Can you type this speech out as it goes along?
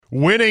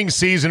Winning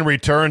season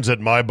returns at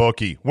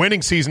MyBookie.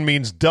 Winning season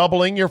means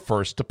doubling your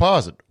first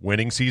deposit.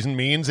 Winning season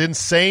means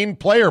insane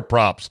player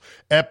props,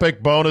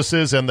 epic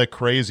bonuses, and the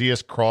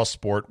craziest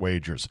cross-sport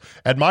wagers.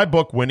 At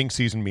MyBook, winning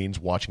season means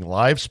watching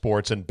live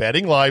sports and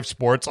betting live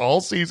sports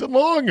all season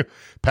long.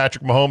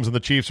 Patrick Mahomes and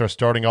the Chiefs are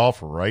starting off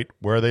right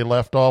where they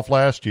left off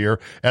last year,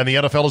 and the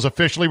NFL is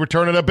officially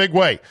returning in a big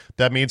way.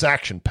 That means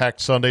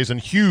action-packed Sundays and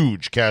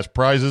huge cash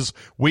prizes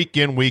week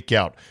in, week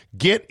out.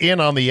 Get in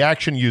on the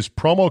action. Use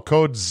promo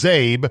code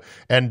ZABE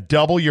and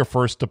double your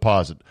first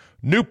deposit.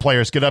 New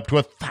players get up to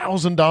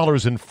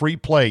 $1,000 in free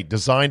play,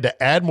 designed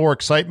to add more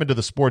excitement to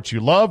the sports you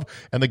love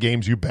and the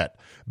games you bet.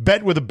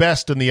 Bet with the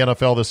best in the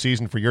NFL this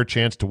season for your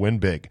chance to win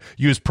big.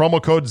 Use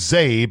promo code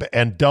ZABE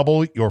and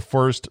double your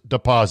first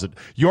deposit.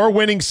 Your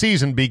winning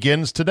season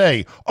begins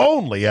today,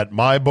 only at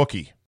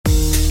MyBookie.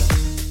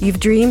 You've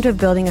dreamed of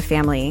building a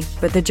family,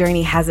 but the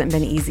journey hasn't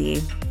been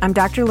easy. I'm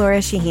Dr. Laura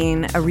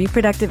Shaheen, a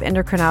reproductive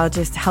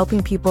endocrinologist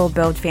helping people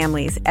build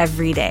families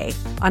every day.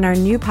 On our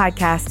new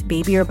podcast,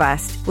 Baby or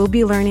Bust, we'll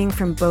be learning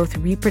from both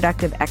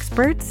reproductive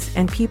experts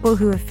and people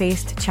who have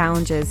faced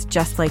challenges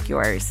just like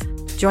yours.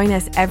 Join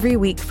us every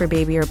week for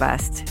Baby or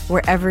Bust,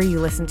 wherever you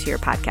listen to your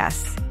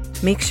podcasts.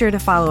 Make sure to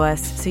follow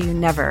us so you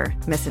never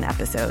miss an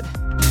episode.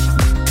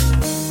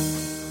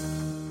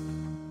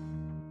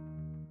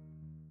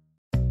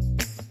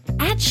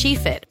 At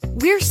SheFit,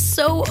 we're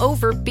so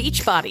over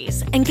beach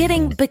bodies and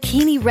getting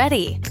bikini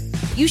ready.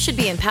 You should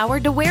be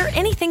empowered to wear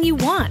anything you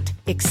want,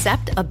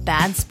 except a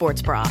bad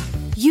sports bra.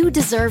 You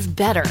deserve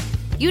better.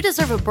 You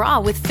deserve a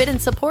bra with fit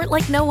and support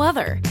like no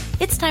other.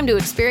 It's time to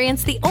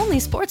experience the only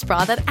sports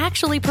bra that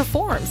actually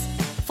performs.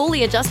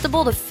 Fully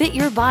adjustable to fit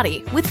your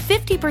body with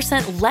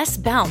 50% less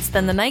bounce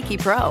than the Nike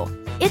Pro.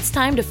 It's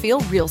time to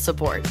feel real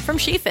support from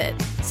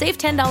SheFit. Save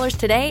 $10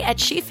 today at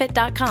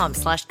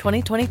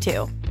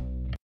shefit.com/2022.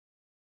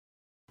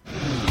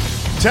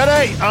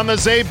 Today on the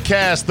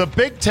Zabecast, the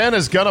Big Ten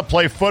is going to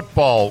play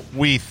football,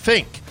 we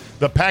think.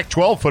 The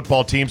Pac-12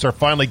 football teams are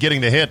finally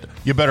getting the hint.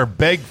 You better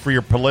beg for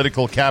your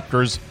political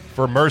captors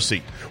for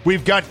mercy.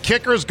 We've got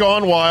kickers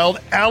gone wild.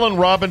 Allen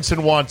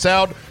Robinson wants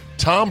out.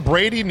 Tom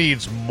Brady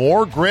needs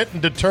more grit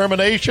and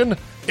determination.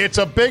 It's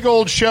a big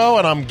old show,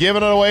 and I'm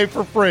giving it away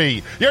for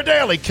free. Your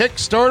daily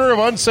Kickstarter of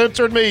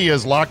Uncensored Me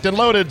is locked and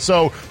loaded,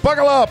 so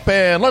buckle up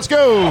and let's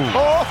go. Here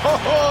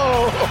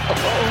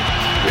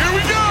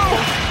we go.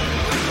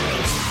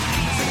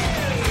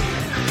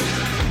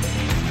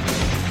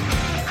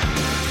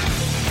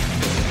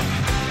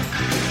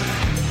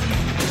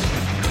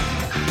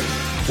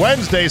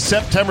 Wednesday,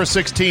 September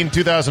 16,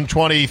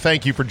 2020.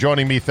 Thank you for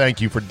joining me. Thank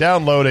you for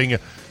downloading.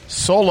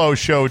 Solo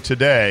show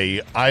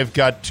today. I've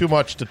got too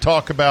much to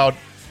talk about,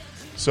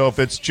 so if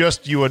it's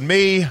just you and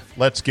me,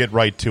 let's get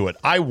right to it.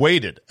 I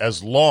waited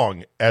as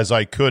long as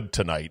I could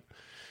tonight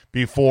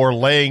before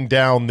laying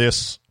down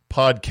this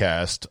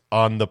podcast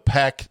on the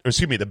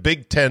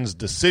Big Ten's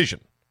decision.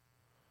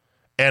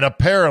 And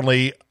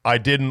apparently I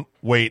didn't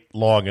wait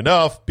long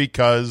enough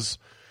because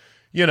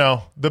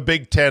the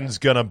Big Ten's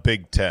gonna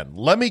Big Ten.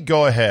 Let me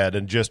go ahead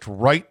and just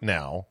right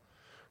now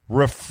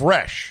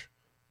refresh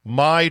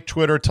my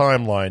Twitter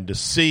timeline to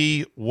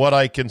see what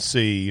I can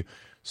see.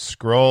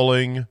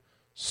 Scrolling,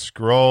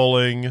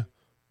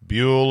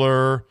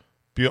 Bueller.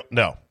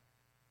 No,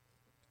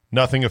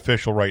 nothing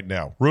official right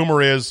now.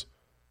 Rumor is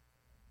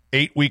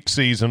 8-week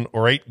season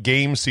or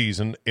 8-game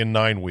season in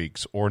 9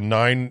 weeks or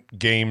 9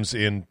 games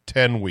in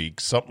 10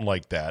 weeks, something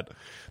like that.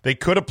 They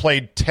could have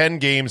played 10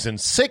 games in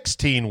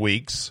 16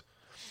 weeks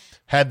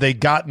had they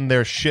gotten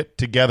their shit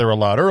together a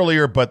lot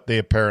earlier, but they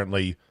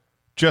apparently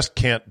just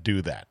can't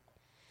do that.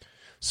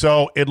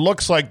 So it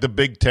looks like the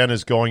Big Ten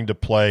is going to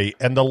play,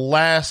 and the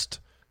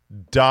last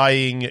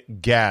dying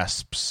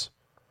gasps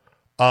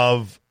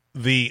of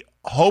the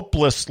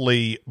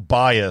hopelessly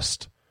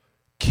biased,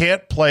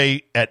 can't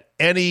play at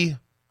any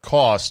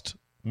cost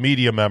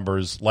media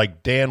members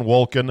like Dan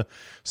Wolken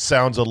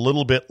sounds a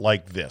little bit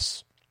like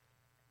this.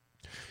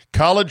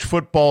 College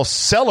football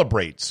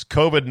celebrates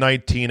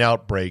COVID-19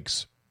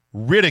 outbreaks,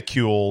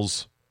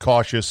 ridicules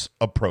cautious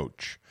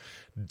approach.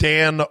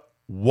 Dan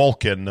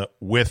Wolken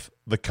with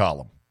the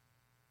column.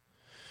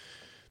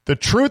 The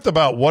truth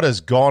about what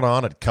has gone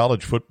on at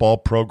college football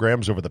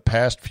programs over the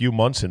past few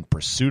months in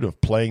pursuit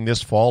of playing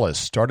this fall has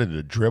started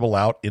to dribble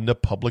out into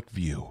public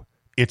view.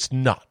 It's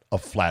not a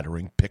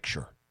flattering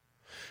picture.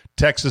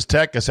 Texas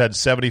Tech has had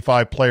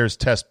 75 players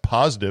test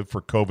positive for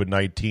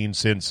COVID-19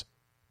 since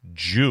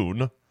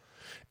June.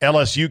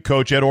 LSU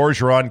coach Ed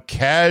Orgeron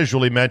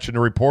casually mentioned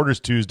to reporters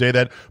Tuesday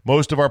that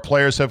most of our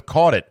players have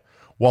caught it,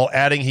 while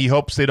adding he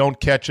hopes they don't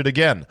catch it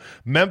again.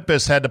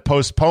 Memphis had to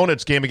postpone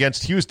its game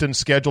against Houston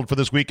scheduled for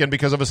this weekend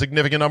because of a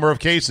significant number of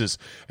cases.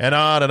 And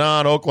on,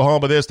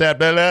 Oklahoma, this, that,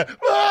 blah, blah,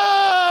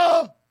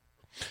 blah.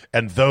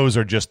 And those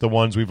are just the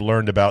ones we've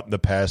learned about in the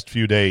past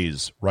few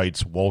days,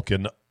 writes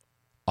Wolken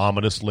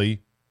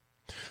ominously.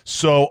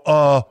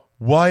 So,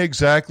 why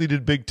exactly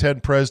did Big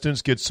Ten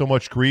presidents get so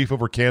much grief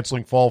over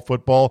canceling fall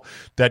football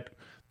that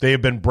they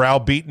have been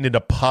browbeaten into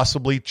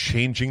possibly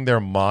changing their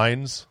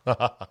minds?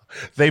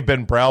 They've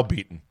been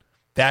browbeaten.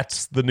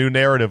 That's the new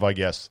narrative, I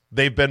guess.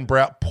 They've been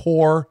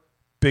poor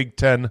Big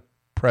Ten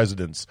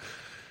presidents.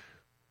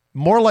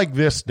 More like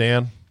this,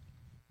 Dan.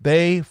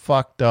 They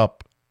fucked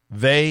up.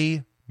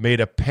 They made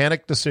a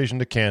panic decision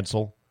to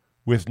cancel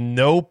with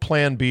no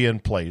plan B in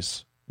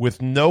place,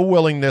 with no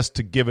willingness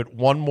to give it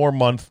one more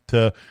month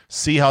to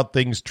see how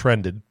things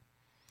trended,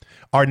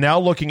 are now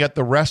looking at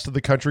the rest of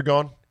the country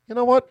going, you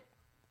know what?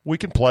 We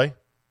can play.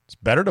 It's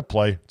better to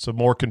play. It's a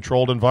more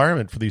controlled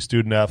environment for these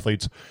student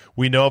athletes.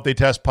 We know if they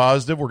test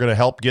positive, we're going to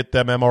help get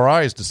them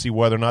MRIs to see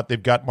whether or not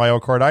they've got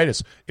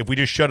myocarditis. If we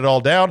just shut it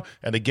all down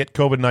and they get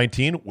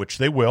COVID-19, which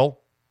they will,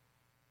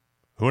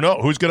 who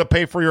knows? Who's going to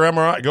pay for your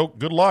MRI?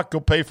 Good luck.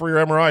 Go pay for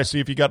your MRI. See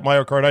if you got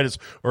myocarditis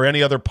or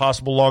any other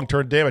possible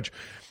long-term damage.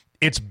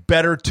 It's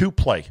better to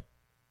play.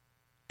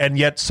 And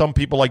yet some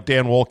people like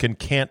Dan Wolken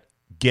can't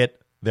get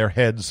their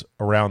heads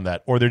around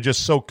that, or they're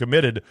just so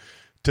committed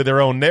to their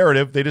own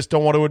narrative, they just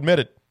don't want to admit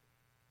it.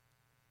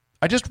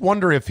 I just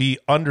wonder if he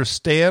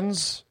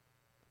understands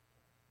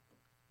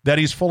that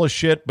he's full of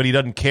shit, but he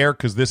doesn't care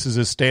because this is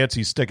his stance,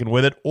 he's sticking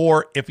with it,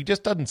 or if he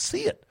just doesn't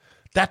see it.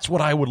 That's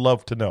what I would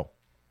love to know.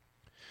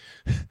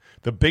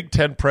 The Big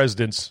Ten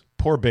presidents,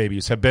 poor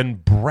babies, have been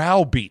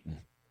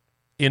browbeaten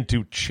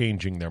into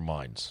changing their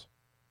minds.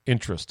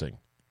 Interesting.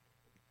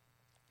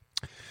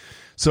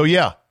 So,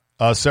 yeah,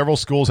 several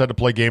schools had to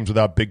play games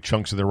without big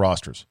chunks of their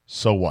rosters.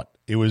 So what?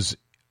 It was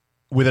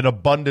with an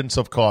abundance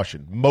of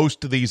caution.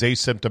 Most of these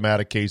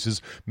asymptomatic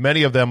cases,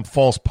 many of them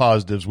false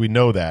positives, we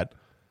know that,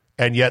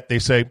 and yet they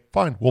say,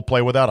 fine, we'll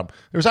play without them.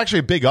 There was actually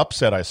a big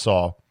upset I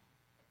saw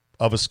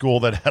of a school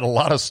that had a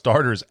lot of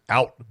starters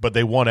out, but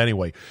they won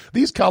anyway.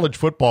 These college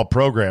football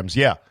programs,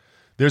 yeah,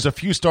 there's a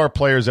few star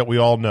players that we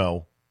all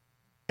know,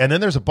 and then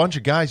there's a bunch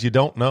of guys you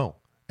don't know.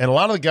 And a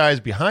lot of the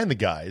guys behind the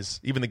guys,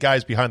 even the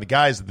guys behind the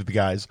guys,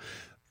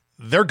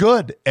 they're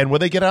good. And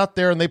when they get out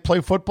there and they play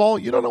football,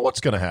 you don't know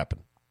what's going to happen.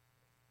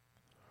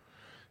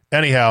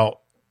 Anyhow,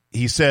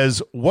 he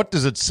says, what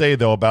does it say,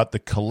 though, about the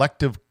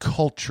collective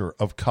culture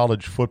of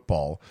college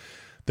football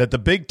that the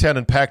Big Ten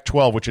and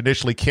Pac-12, which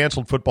initially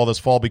canceled football this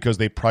fall because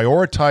they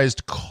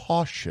prioritized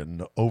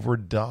caution over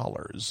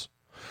dollars,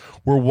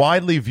 were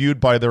widely viewed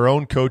by their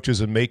own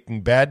coaches and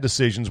making bad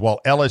decisions,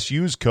 while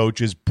LSU's coach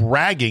is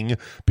bragging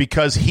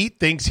because he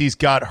thinks he's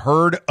got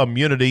herd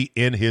immunity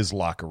in his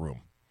locker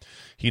room.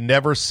 He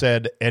never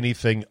said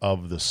anything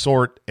of the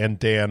sort, and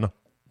Dan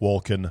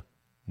Wolken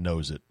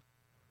knows it.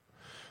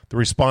 The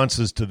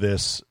responses to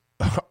this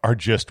are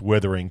just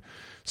withering.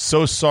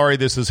 So sorry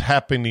this is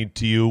happening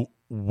to you,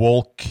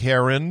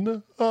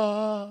 Wolkeren.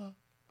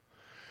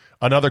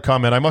 Another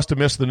comment, I must have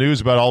missed the news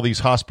about all these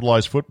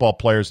hospitalized football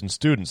players and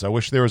students. I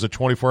wish there was a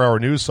 24-hour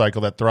news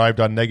cycle that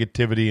thrived on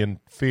negativity and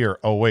fear.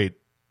 Oh, wait,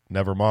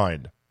 never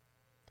mind.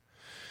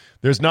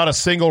 There's not a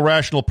single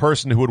rational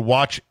person who would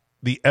watch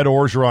the Ed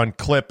Orgeron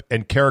clip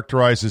and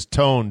characterize his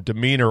tone,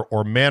 demeanor,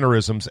 or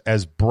mannerisms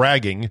as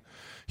bragging.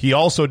 He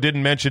also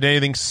didn't mention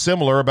anything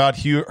similar about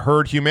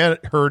herd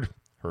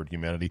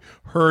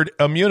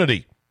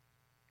immunity.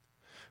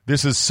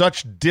 This is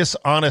such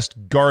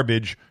dishonest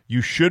garbage.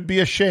 You should be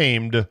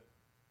ashamed,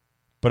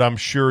 but I'm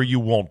sure you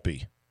won't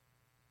be.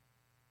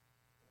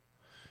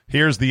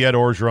 Here's the Ed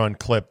Orgeron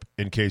clip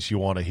in case you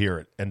want to hear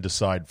it and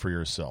decide for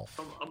yourself.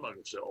 I'm not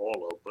going to say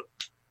all of it,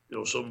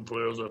 but some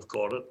players have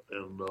caught it,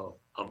 and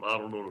I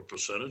don't know the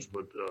percentage,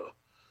 but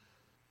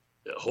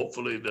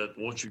hopefully that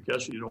once you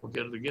catch it, you don't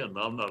get it again.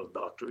 Now, I'm not a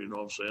doctor, you know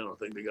what I'm saying? I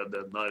think they got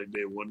that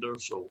 90-day window,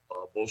 so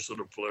most of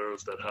the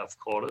players that have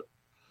caught it,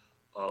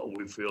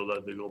 we feel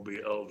that they're going to be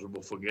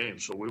eligible for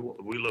games. So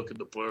we look at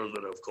the players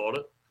that have caught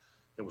it,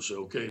 and we say,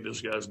 okay,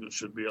 this guy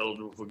should be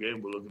eligible for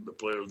game. We look at the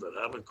players that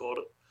haven't caught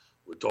it.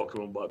 We talk to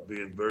them about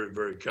being very,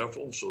 very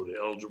careful so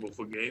they're eligible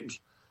for games.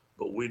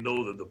 But we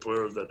know that the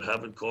players that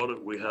haven't caught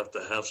it, we have to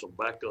have some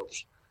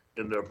backups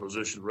in their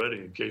position ready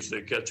in case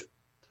they catch it.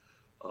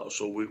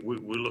 So we're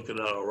looking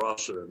at our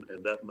roster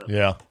and that matters.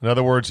 Yeah. In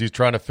other words, he's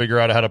trying to figure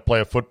out how to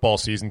play a football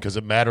season because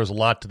it matters a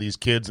lot to these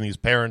kids and these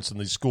parents and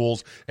these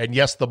schools. And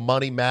yes, the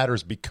money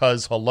matters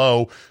because,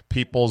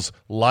 people's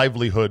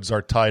livelihoods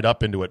are tied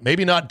up into it.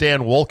 Maybe not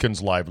Dan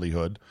Wolken's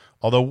livelihood,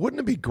 although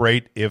wouldn't it be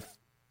great if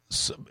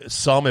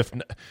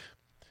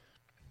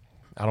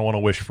I don't want to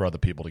wish for other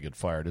people to get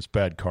fired. It's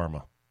bad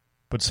karma.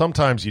 But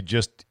sometimes you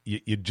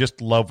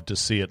just love to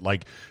see it.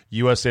 Like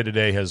USA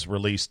Today has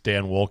released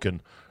Dan Wolken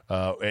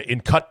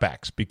in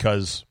cutbacks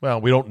because,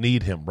 we don't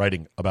need him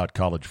writing about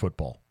college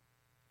football.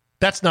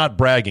 That's not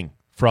bragging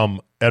from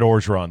Ed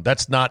Orgeron.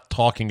 That's not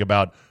talking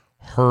about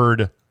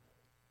herd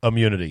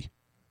immunity.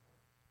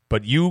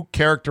 But you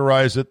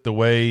characterize it the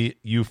way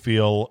you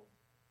feel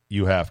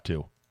you have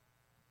to.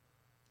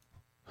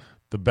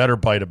 The better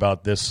bite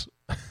about this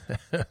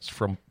is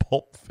from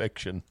Pulp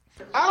Fiction.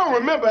 I don't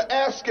remember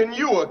asking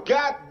you a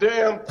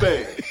goddamn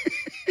thing.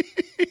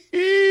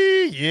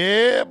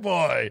 Yeah,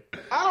 boy.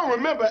 I don't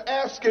remember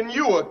asking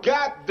you a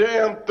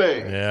goddamn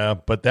thing. Yeah,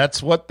 but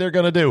that's what they're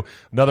going to do.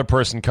 Another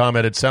person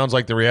commented, sounds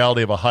like the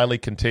reality of a highly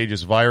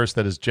contagious virus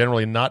that is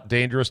generally not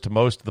dangerous to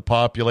most of the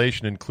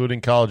population,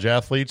 including college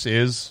athletes,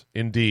 is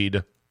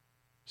indeed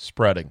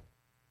spreading.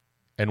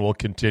 and will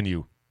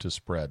continue to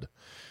spread.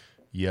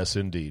 Yes,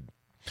 indeed.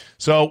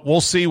 So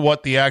we'll see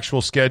what the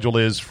actual schedule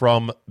is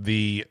from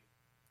the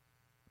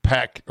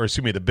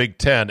the Big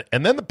Ten.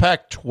 And then the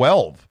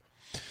Pac-12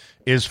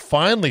 is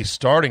finally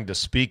starting to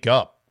speak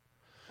up.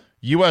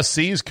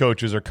 USC's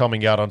coaches are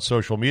coming out on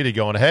social media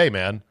going, hey,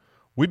 man,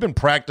 we've been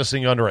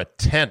practicing under a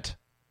tent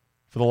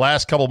for the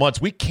last couple of months.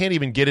 We can't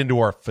even get into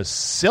our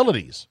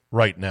facilities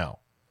right now.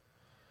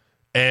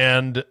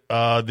 And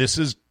this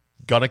is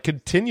going to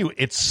continue.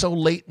 It's so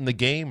late in the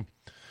game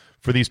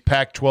for these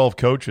Pac-12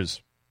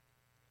 coaches.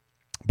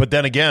 But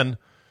then again,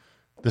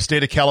 the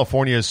state of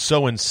California is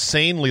so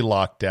insanely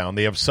locked down.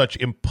 They have such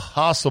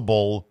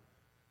impossible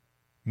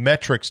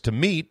metrics to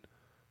meet.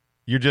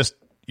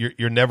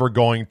 You're never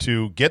going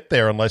to get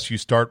there unless you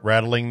start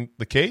rattling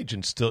the cage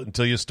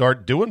until you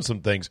start doing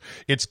some things.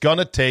 It's going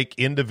to take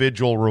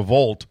individual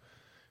revolt,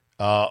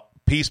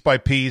 piece by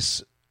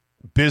piece,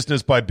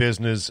 business by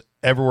business,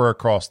 everywhere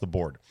across the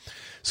board.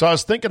 So I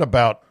was thinking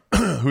about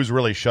who's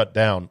really shut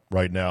down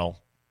right now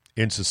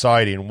in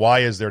society and why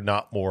is there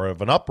not more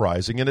of an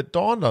uprising. And it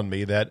dawned on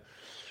me that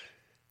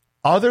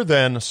other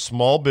than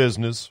small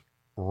business,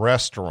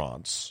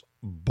 restaurants,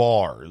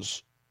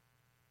 bars,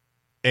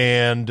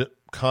 and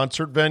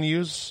concert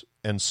venues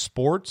and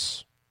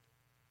sports,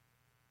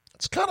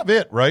 that's kind of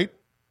it, right?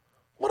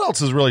 What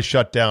else is really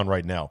shut down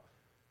right now?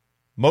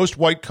 Most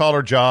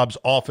white-collar jobs,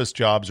 office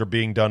jobs, are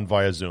being done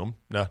via Zoom.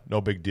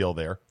 No big deal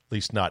there. At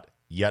least not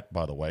yet,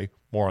 by the way.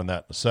 More on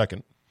that in a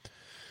second.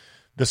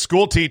 The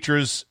school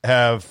teachers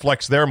have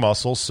flexed their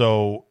muscles,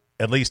 so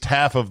at least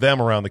half of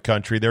them around the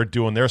country, they're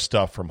doing their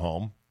stuff from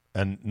home,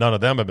 and none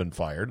of them have been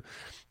fired.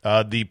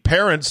 The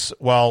parents,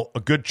 while a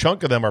good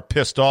chunk of them are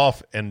pissed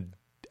off and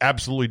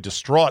absolutely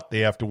distraught, they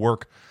have to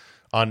work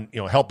on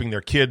helping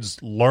their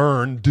kids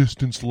learn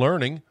distance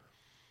learning.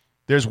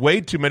 There's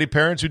way too many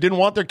parents who didn't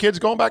want their kids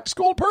going back to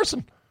school in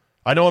person.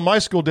 I know in my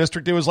school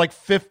district it was like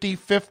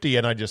 50-50,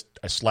 and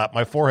I slapped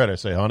my forehead. I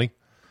say, honey,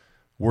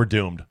 we're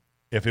doomed.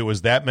 If it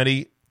was that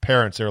many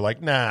parents, they're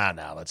like, nah,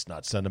 let's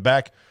not send them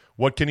back.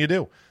 What can you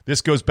do?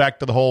 This goes back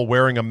to the whole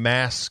wearing a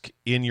mask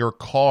in your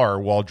car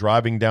while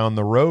driving down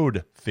the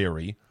road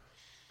theory.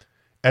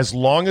 As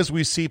long as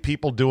we see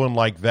people doing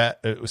that,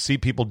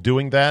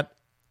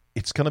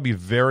 it's going to be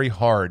very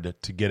hard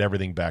to get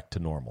everything back to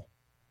normal.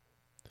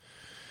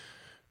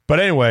 But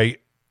anyway,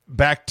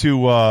 back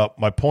to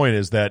my point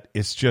is that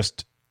it's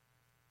just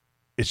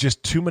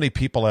too many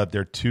people out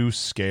there too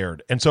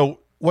scared. And so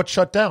what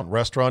shut down?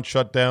 Restaurants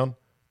shut down,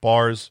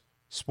 bars,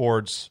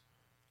 sports,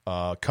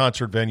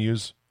 concert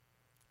venues.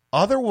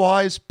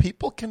 Otherwise,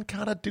 people can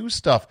kind of do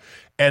stuff.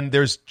 And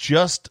there's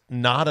just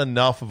not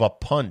enough of a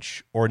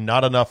punch or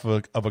not enough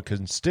of a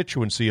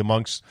constituency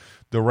amongst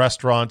the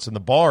restaurants and the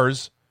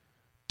bars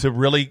to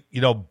really,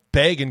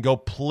 beg and go,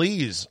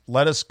 please,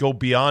 let us go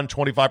beyond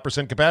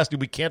 25% capacity.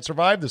 We can't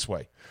survive this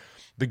way.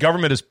 The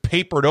government has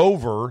papered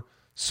over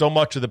so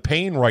much of the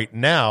pain right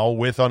now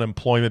with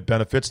unemployment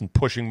benefits and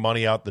pushing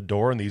money out the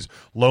door and these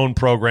loan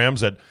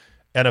programs that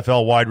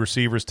NFL wide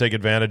receivers take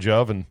advantage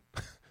of and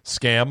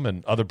scam,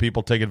 and other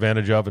people take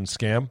advantage of and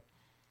scam.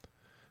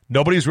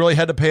 Nobody's really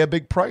had to pay a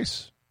big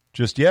price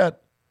just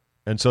yet.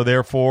 And so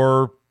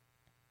therefore,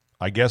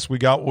 I guess we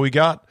got what we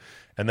got.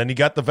 And then you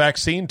got the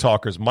vaccine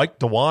talkers. Mike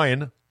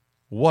DeWine,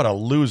 what a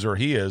loser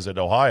he is in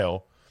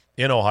Ohio,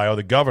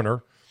 the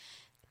governor.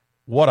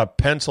 What a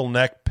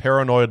pencil-neck,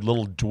 paranoid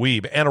little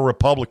dweeb, and a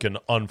Republican,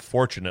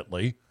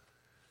 unfortunately.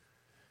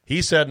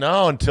 He said,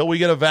 no, until we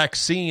get a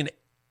vaccine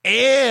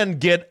and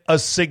get a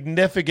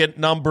significant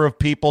number of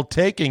people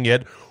taking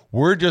it,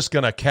 we're just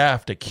going to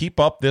have to keep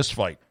up this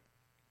fight.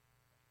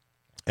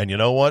 And you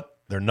know what?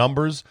 Their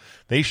numbers,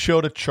 they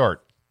showed a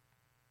chart.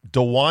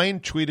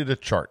 DeWine tweeted a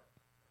chart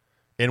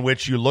in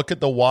which you look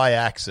at the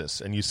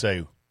y-axis and you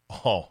say,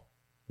 oh,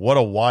 what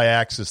a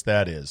y-axis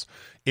that is.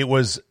 It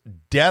was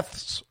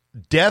deaths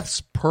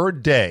per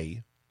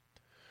day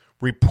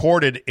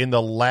reported in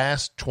the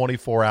last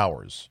 24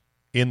 hours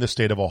in the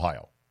state of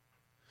Ohio.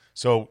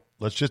 So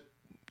let's just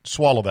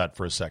swallow that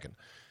for a second.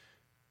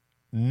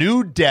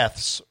 New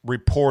deaths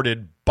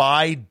reported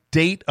by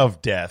date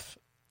of death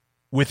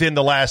within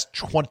the last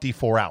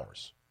 24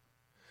 hours.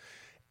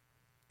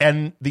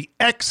 And the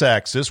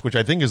x-axis, which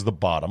I think is the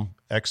bottom,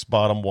 x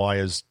bottom, y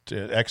is,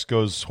 x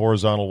goes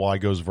horizontal, y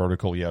goes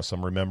vertical. Yes,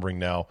 I'm remembering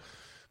now.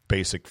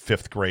 Basic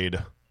fifth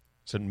grade.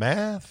 Is it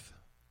math?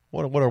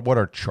 What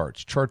are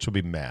charts? Charts would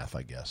be math,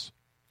 I guess.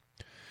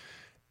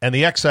 And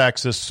the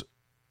x-axis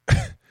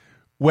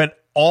went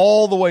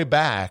all the way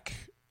back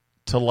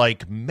to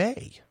like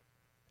May.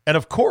 And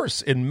of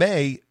course, in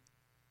May,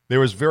 there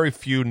was very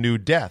few new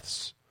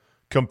deaths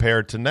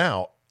compared to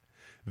now.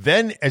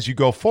 Then as you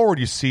go forward,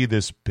 you see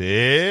this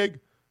big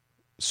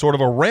sort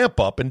of a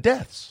ramp up in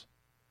deaths.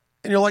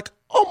 And you're like,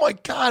 oh my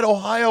God,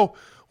 Ohio,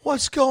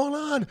 what's going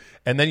on?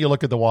 And then you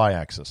look at the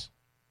y-axis.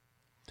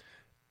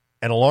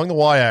 And along the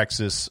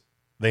y-axis,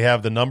 they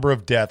have the number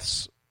of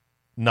deaths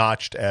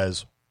notched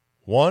as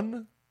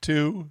 1,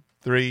 2,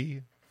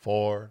 3,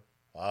 4,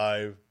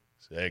 5,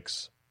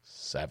 6,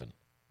 7.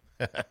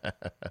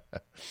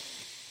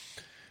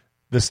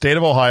 The state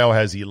of Ohio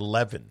has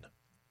 11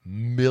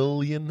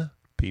 million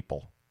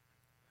people.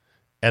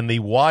 And the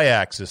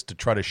y-axis to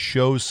try to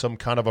show some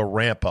kind of a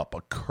ramp up,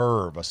 a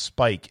curve, a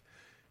spike,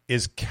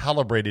 is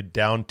calibrated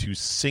down to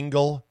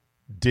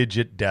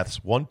single-digit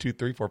deaths. 1, 2,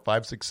 3, 4,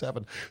 5, 6,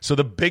 7. So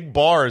the big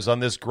bars on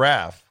this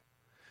graph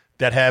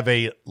that have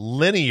a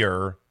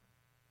linear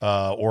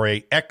or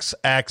a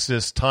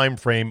x-axis time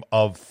frame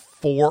of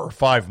 4 or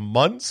 5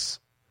 months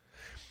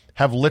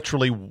have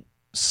literally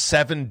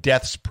 7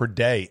 deaths per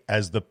day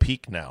as the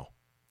peak now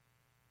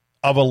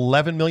of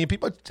 11 million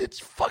people. It's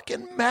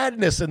fucking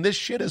madness, and this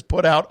shit is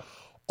put out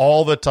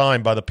all the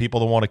time by the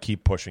people that want to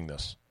keep pushing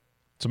this.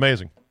 It's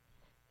amazing.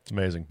 It's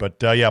amazing. But,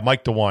 yeah,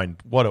 Mike DeWine,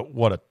 what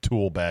a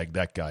tool bag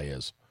that guy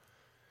is.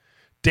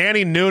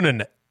 Danny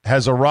Noonan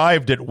has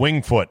arrived at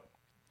Wingfoot.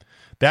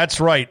 That's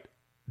right.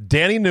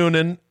 Danny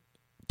Noonan,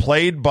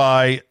 played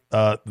by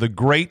the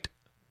great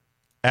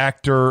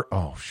actor,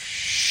 oh,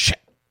 shit.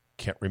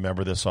 Can't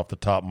remember this off the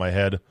top of my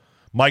head.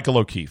 Michael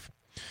O'Keefe.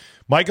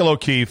 Michael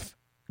O'Keefe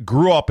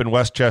grew up in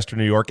Westchester,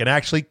 New York, and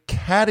actually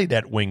caddied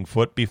at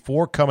Wingfoot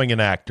before becoming an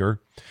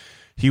actor.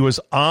 He was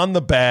on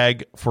the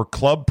bag for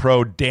club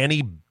pro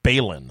Danny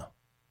Balin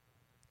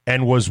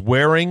and was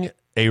wearing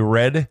a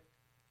red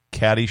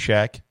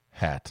Caddyshack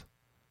hat.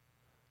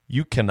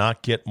 You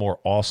cannot get more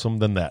awesome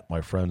than that,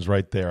 my friends,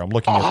 right there. I'm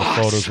looking at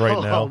the photos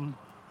right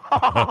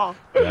now.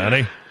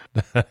 Danny.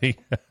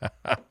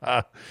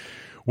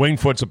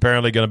 Wingfoot's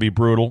apparently going to be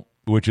brutal,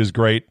 which is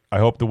great. I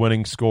hope the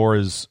winning score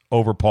is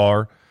over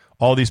par.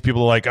 All these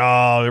people are like,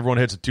 oh, everyone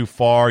hits it too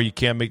far. You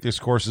can't make these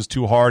courses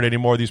too hard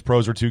anymore. These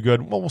pros are too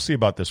good. Well, we'll see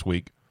about this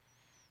week.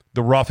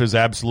 The rough is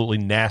absolutely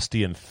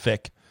nasty and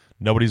thick.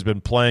 Nobody's been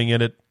playing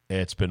in it.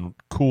 It's been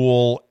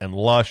cool and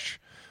lush.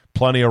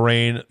 Plenty of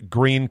rain.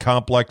 Green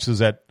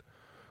complexes at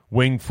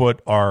Wingfoot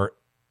are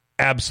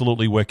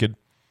absolutely wicked.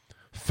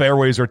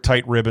 Fairways are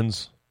tight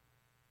ribbons.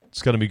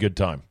 It's going to be a good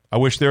time. I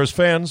wish there was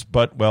fans,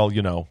 but, well,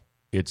 you know,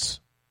 it's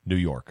New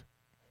York.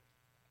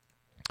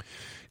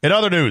 In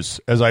other news,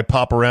 as I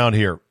pop around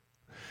here,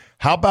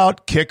 how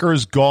about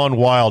kickers gone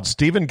wild?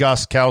 Steven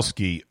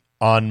Gostkowski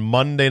on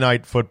Monday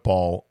Night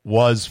Football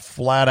was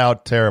flat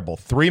out terrible.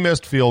 3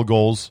 missed field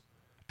goals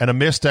and a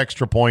missed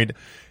extra point,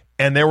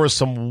 and there were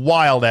some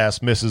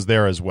wild-ass misses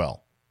there as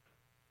well.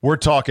 We're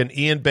talking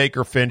Ian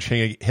Baker Finch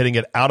hitting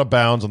it out of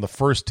bounds on the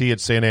first tee at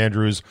St.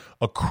 Andrews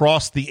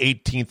across the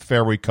 18th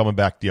fairway coming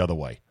back the other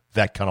way.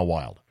 That kind of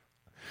wild.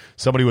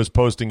 Somebody was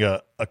posting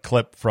a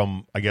clip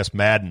from, I guess,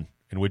 Madden,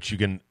 in which you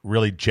can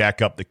really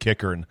jack up the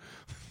kicker, and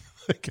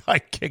the guy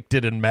kicked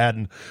it in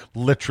Madden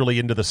literally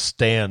into the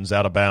stands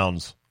out of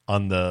bounds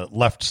on the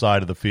left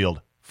side of the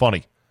field.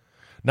 Funny.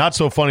 Not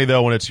so funny,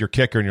 though, when it's your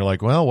kicker and you're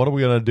like, well, what are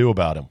we going to do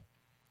about him?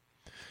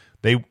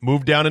 They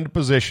moved down into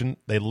position.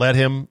 They let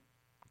him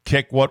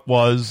kick what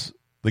was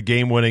the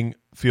game-winning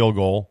field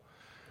goal,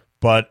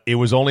 but it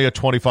was only a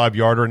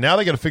 25-yarder. Now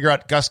they got to figure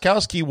out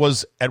Gostkowski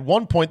was at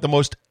one point the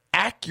most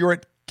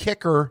accurate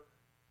kicker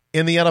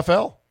in the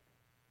NFL.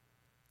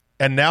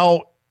 And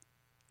now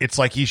it's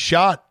like he's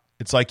shot.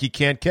 It's like he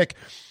can't kick.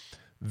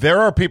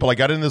 There are people. I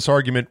got in this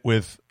argument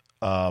with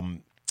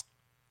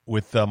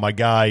my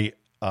guy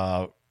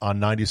on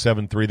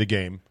 97.3 The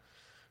Game.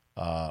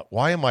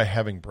 Why am I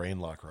having brain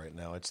lock right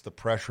now? It's the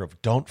pressure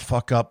of don't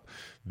fuck up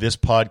this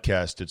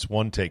podcast. It's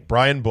one take.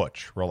 Brian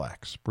Butch,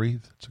 relax,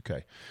 breathe. It's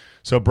okay.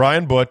 So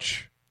Brian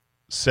Butch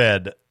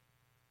said,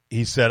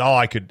 I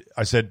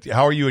said,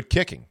 how are you at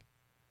kicking?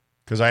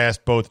 Because I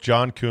asked both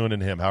John Kuhn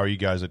and him, how are you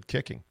guys at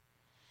kicking?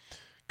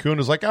 Kuhn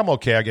is like, I'm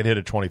okay. I can hit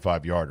a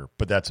 25-yarder,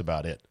 but that's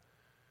about it.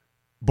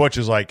 Butch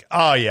is like,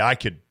 oh, yeah, I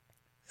could.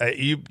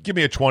 You give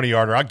me a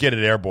 20-yarder. I'll get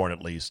it airborne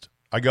at least.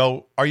 I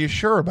go, are you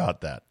sure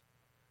about that?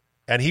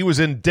 And he was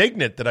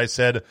indignant that I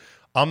said,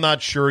 I'm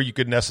not sure you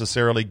could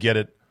necessarily get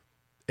it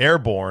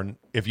airborne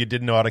if you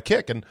didn't know how to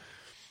kick. And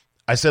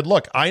I said,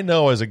 look, I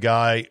know as a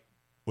guy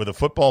with a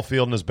football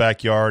field in his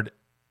backyard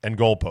and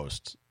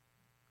goalposts.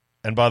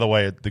 And by the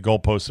way, the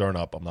goalposts aren't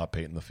up. I'm not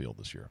painting the field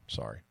this year.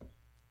 Sorry.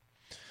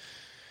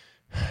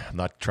 I'm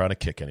not trying to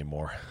kick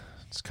anymore.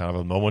 It's kind of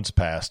a moment's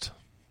past.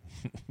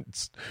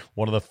 It's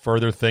one of the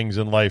further things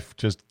in life,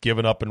 just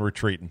giving up and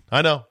retreating.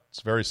 I know.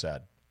 It's very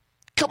sad.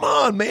 Come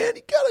on, man.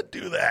 You got to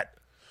do that.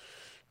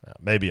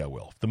 Maybe I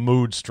will. If the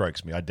mood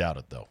strikes me. I doubt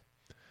it, though.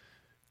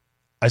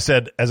 I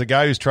said, as a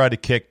guy who's tried to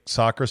kick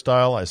soccer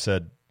style, I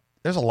said,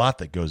 there's a lot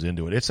that goes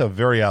into it. It's a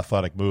very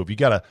athletic move. You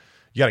gotta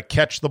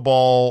catch the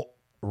ball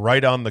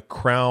right on the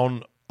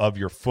crown of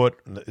your foot.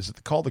 Is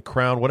it called the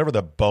crown? Whatever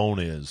the bone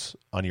is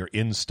on your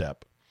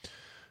instep.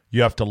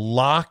 You have to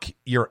lock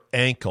your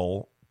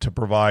ankle to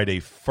provide a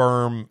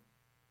firm,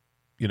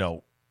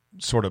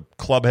 sort of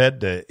club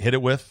head to hit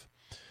it with.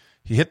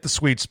 You hit the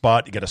sweet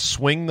spot. You got to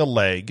swing the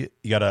leg.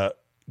 You got to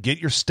get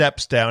your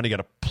steps down. You got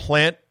to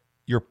plant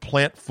your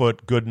plant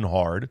foot good and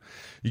hard.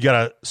 You got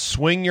to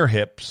swing your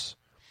hips.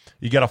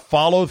 You got to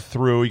follow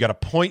through. You got to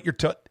point your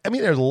toe. I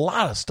mean, there's a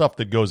lot of stuff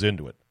that goes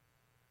into it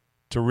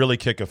to really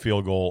kick a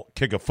field goal,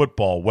 kick a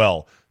football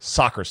well,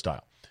 soccer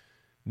style.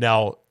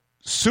 Now,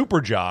 super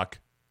jock,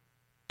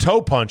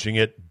 toe punching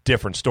it,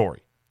 different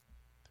story.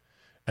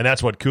 And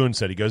that's what Kuhn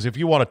said. He goes, if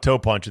you want to toe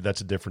punch it,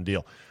 that's a different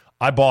deal.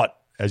 I bought,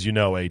 as you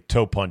know, a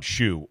toe punch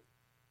shoe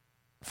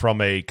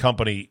from a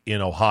company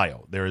in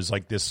Ohio. There is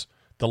like this,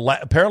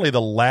 apparently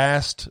the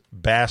last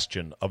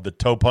bastion of the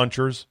toe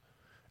punchers,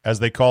 as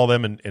they call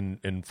them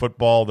in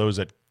football, those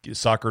at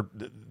soccer,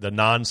 the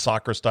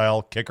non-soccer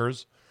style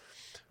kickers.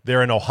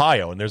 They're in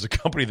Ohio, and there's a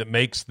company that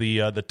makes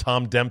the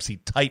Tom Dempsey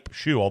type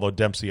shoe, although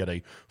Dempsey had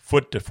a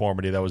foot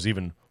deformity that was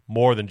even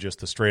more than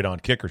just a straight-on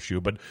kicker shoe.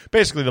 But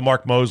basically the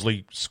Mark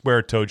Mosley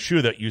square-toed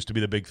shoe that used to be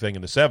the big thing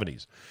in the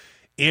 70s.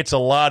 It's a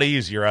lot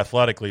easier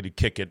athletically to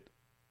kick it,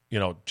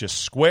 just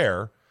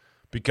square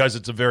because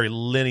it's a very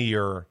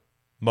linear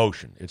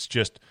motion. It's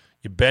just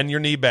you bend your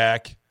knee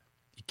back,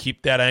 you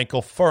keep that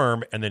ankle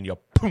firm, and then you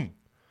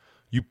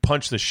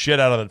punch the shit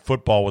out of that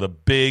football with a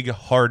big,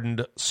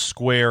 hardened,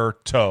 square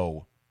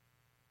toe,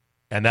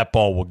 and that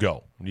ball will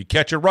go. When you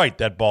catch it right,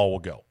 that ball will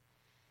go.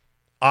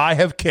 I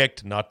have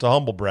kicked, not to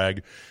humble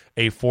brag,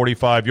 a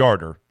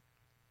 45-yarder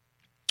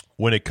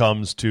when it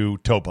comes to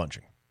toe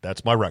punching.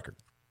 That's my record.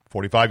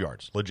 45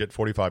 yards. Legit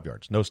 45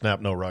 yards. No snap,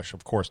 no rush.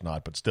 Of course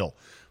not, but still.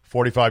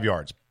 45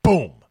 yards.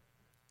 Boom.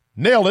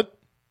 Nailed it.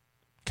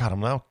 God, I'm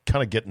now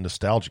kind of getting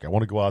nostalgic. I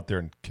want to go out there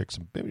and kick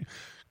some.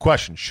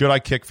 Question, should I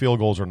kick field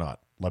goals or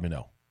not? Let me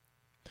know.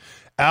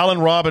 Allen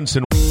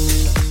Robinson.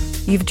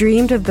 You've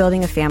dreamed of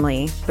building a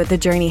family, but the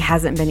journey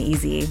hasn't been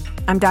easy.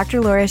 I'm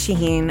Dr. Laura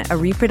Shaheen, a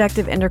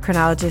reproductive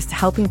endocrinologist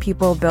helping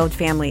people build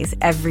families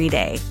every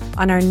day.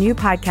 On our new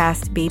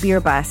podcast, Baby or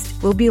Bust,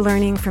 we'll be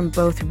learning from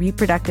both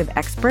reproductive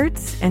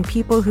experts and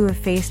people who have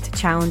faced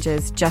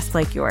challenges just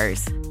like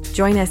yours.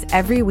 Join us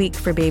every week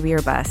for Baby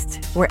or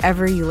Bust,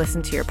 wherever you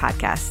listen to your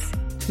podcasts.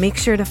 Make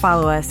sure to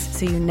follow us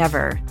so you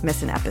never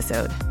miss an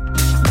episode.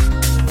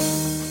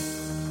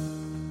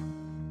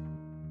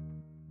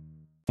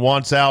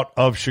 Wants out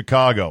of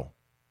Chicago.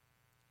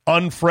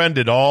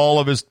 Unfriended all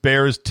of his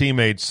Bears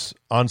teammates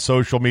on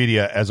social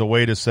media as a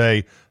way to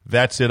say,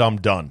 that's it, I'm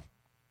done.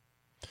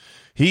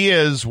 He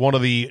is one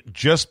of the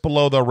just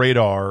below the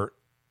radar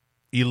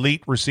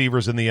elite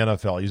receivers in the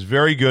NFL. He's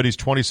very good. He's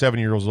 27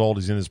 years old.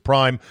 He's in his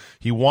prime.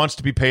 He wants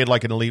to be paid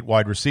like an elite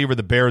wide receiver.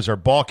 The Bears are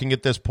balking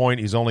at this point.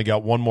 He's only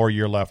got one more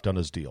year left on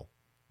his deal.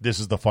 This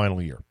is the final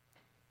year.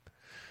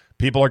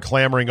 People are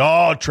clamoring,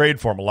 trade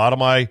for him. A lot of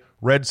my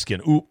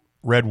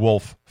Red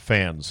Wolf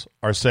fans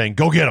are saying,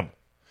 go get him.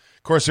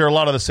 Of course, there are a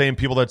lot of the same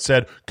people that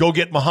said, go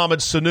get Mohamed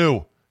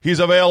Sanu. He's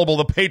available.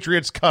 The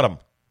Patriots cut him.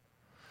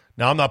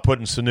 Now, I'm not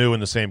putting Sanu in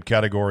the same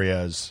category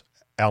as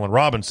Allen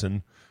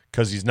Robinson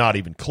because he's not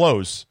even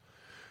close.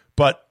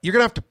 But you're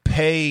going to have to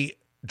pay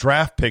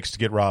draft picks to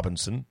get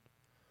Robinson,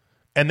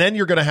 and then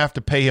you're going to have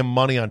to pay him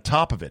money on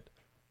top of it.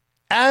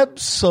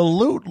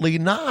 Absolutely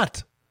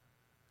not.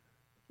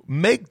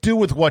 Make do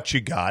with what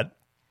you got.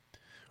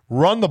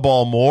 Run the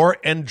ball more,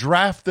 and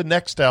draft the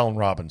next Allen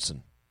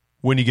Robinson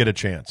when you get a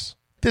chance.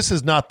 This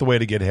is not the way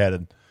to get ahead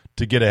in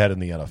the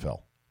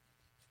NFL.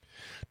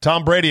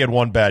 Tom Brady had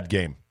one bad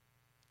game,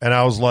 and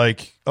I was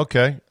like,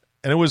 okay.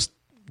 And it was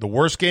the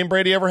worst game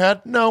Brady ever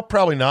had? No,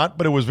 probably not,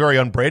 but it was very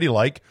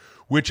un-Brady-like,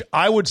 which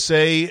I would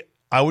say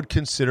I would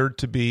consider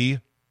to be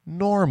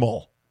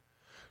normal.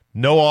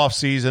 No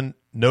offseason,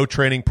 no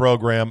training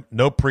program,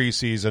 no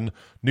preseason,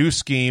 new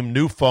scheme,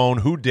 new phone,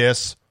 who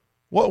dis.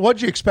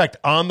 What'd you expect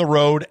on the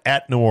road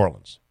at New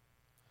Orleans?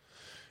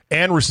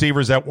 And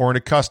receivers that weren't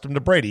accustomed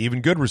to Brady,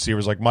 even good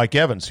receivers like Mike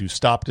Evans, who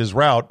stopped his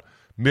route,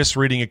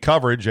 misreading a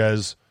coverage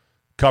as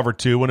cover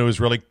two when it was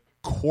really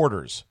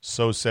quarters.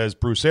 So says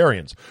Bruce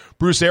Arians.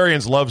 Bruce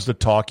Arians loves to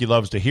talk. He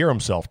loves to hear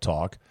himself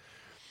talk.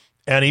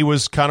 And he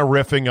was kind of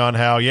riffing on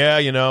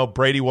how,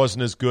 Brady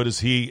wasn't as good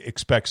as he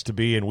expects to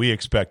be and we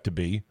expect to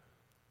be.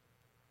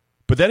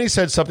 But then he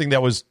said something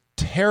that was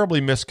terribly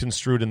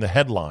misconstrued in the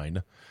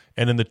headline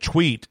and in the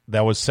tweet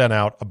that was sent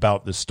out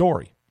about this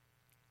story.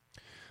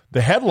 The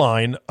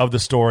headline of the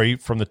story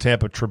from the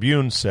Tampa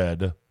Tribune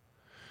said,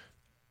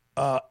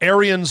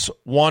 Arians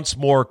wants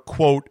more,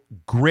 quote,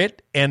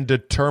 grit and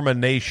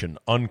determination,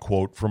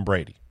 unquote, from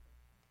Brady.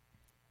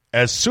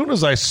 As soon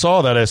as I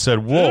saw that, I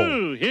said, whoa.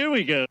 Ooh, here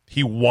we go.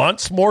 He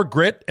wants more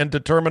grit and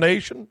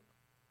determination?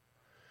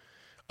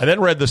 I then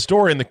read the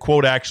story, and the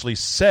quote actually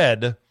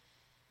said,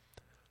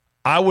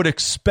 I would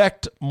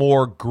expect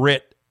more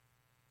grit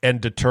and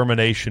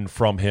determination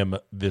from him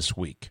this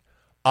week.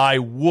 I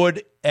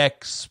would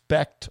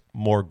expect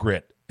more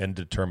grit and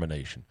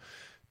determination.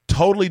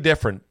 Totally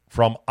different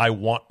from I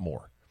want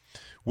more.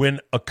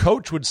 When a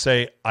coach would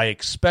say, I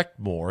expect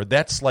more,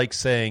 that's like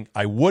saying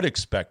I would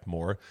expect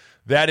more.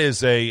 That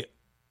is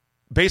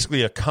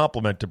basically a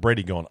compliment to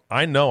Brady going,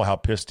 I know how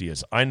pissed he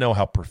is. I know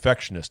how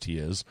perfectionist he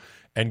is.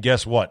 And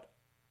guess what?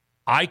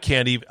 I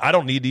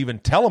don't need to even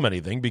tell him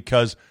anything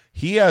because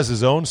he has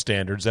his own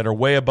standards that are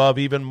way above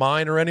even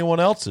mine or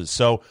anyone else's.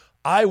 So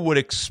I would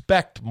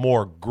expect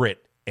more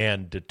grit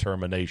and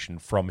determination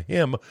from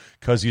him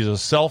because he's a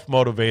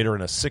self-motivator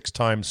and a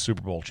 6-time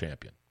Super Bowl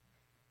champion.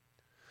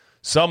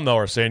 Some, though,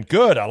 are saying,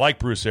 good, I like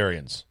Bruce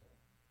Arians.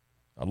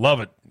 I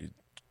love it.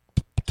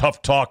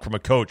 Tough talk from a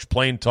coach,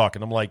 plain talk.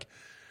 And I'm like,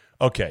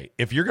 okay,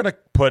 if you're going to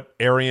put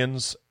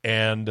Arians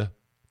and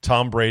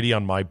Tom Brady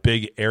on my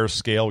big air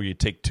scale where you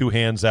take two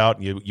hands out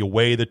and you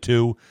weigh the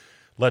two.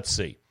 Let's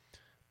see.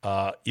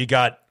 You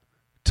got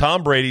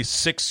Tom Brady,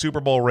 6 Super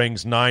Bowl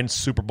rings, 9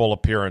 Super Bowl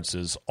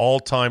appearances,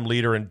 all-time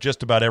leader in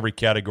just about every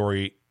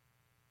category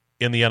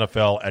in the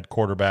NFL at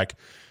quarterback.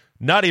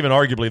 Not even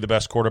arguably the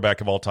best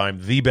quarterback of all time,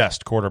 the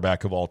best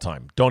quarterback of all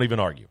time. Don't even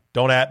argue.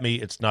 Don't at me.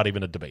 It's not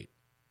even a debate.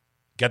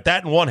 Got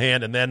that in one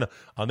hand, and then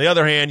on the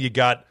other hand, you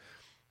got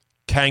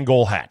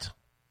Kangol Hat.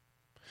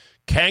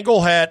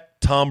 Kangol Hat,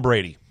 Tom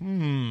Brady.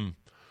 Who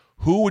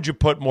would you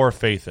put more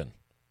faith in?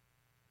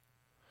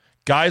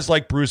 Guys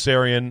like Bruce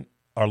Arians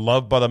are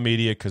loved by the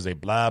media because they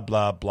blah,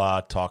 blah,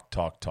 blah,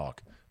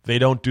 talk. They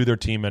don't do their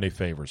team any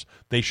favors.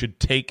 They should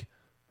take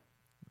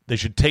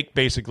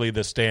basically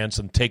the stance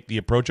and take the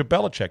approach of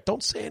Belichick.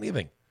 Don't say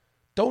anything.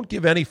 Don't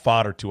give any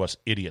fodder to us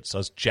idiots,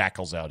 us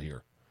jackals out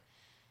here,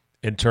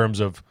 in terms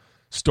of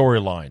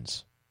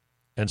storylines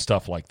and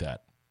stuff like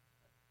that.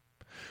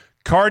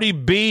 Cardi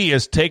B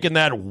has taken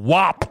that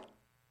wop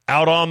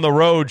out on the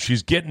road.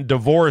 She's getting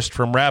divorced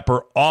from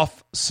rapper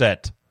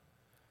Offset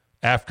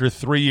after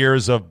 3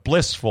 years of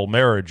blissful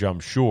marriage, I'm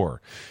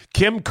sure.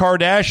 Kim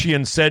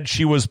Kardashian said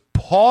she was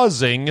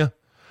pausing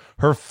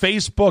her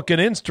Facebook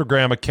and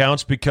Instagram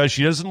accounts because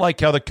she doesn't like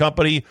how the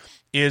company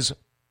is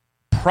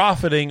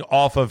profiting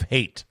off of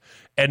hate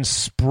and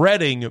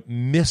spreading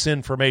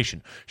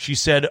misinformation. She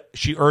said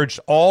she urged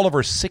all of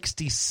her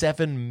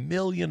 67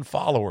 million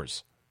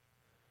followers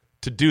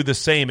to do the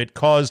same. It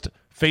caused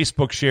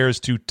Facebook shares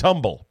to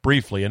tumble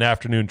briefly in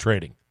afternoon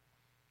trading.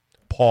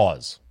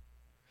 Pause.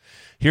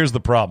 Here's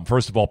the problem.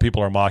 First of all,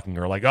 people are mocking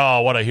her like,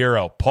 oh, what a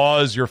hero.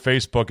 Pause your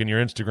Facebook and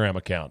your Instagram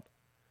account.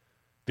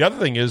 The other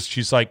thing is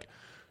she's like,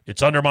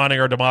 it's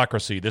undermining our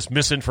democracy, this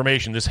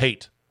misinformation, this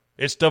hate.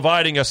 It's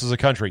dividing us as a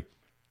country.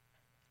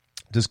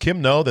 Does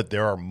Kim know that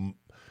there are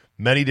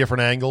many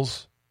different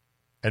angles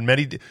and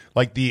many,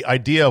 like the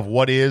idea of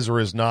what is or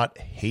is not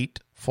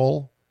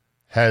hateful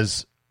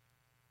has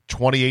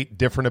 28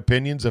 different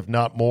opinions, if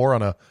not more,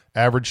 on an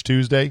average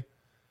Tuesday?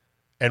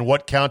 And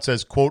what counts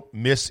as, quote,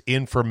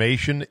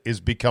 misinformation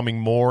is becoming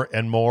more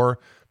and more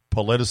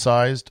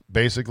politicized,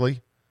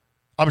 basically.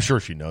 I'm sure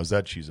she knows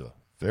that. She's a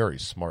very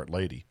smart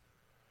lady.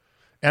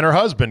 And her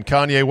husband,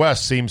 Kanye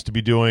West, seems to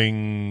be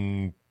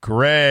doing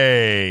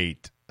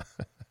great.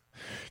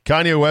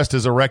 Kanye West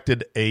has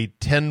erected a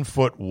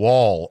 10-foot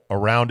wall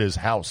around his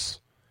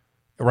house,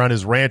 around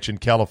his ranch in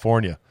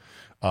California.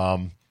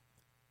 And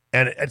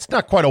it's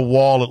not quite a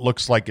wall. It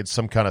looks like it's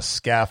some kind of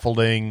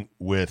scaffolding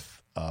with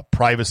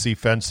privacy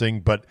fencing,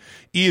 but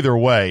either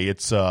way,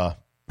 it's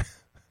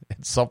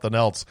something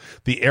else.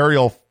 The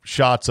aerial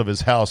shots of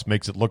his house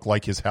makes it look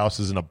like his house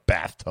is in a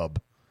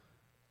bathtub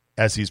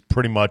as he's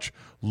pretty much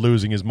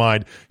losing his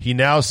mind. He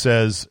now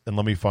says, and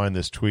let me find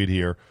this tweet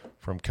here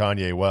from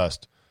Kanye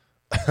West.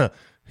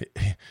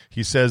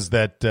 He says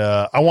that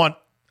I want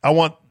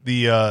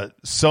the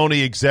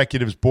Sony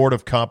Executives Board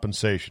of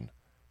Compensation.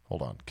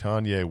 Hold on,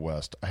 Kanye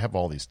West. I have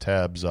all these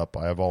tabs up.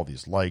 I have all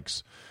these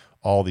likes,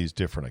 all these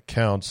different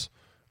accounts.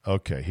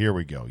 Okay, here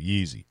we go.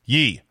 Yeezy.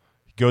 Yee.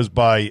 He goes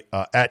by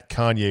at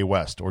Kanye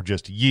West or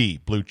just Yee,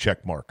 blue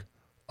check mark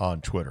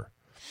on Twitter.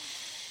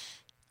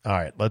 All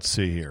right, let's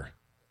see here.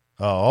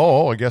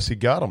 Oh, I guess he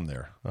got him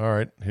there. All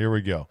right, here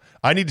we go.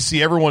 I need to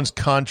see everyone's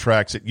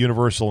contracts at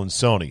Universal and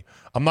Sony.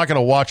 I'm not going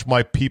to watch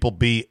my people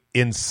be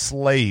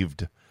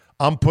enslaved.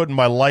 I'm putting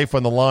my life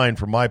on the line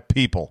for my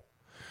people.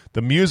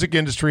 The music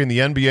industry and the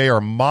NBA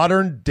are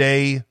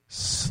modern-day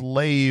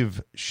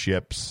slave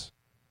ships,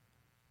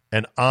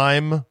 and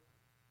I'm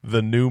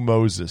the new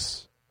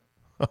Moses.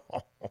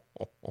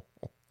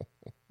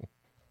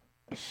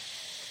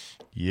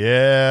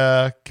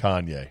 Yeah,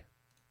 Kanye.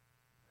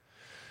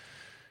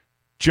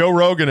 Joe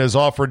Rogan has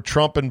offered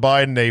Trump and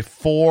Biden a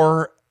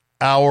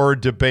 4-hour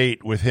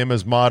debate with him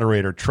as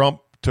moderator.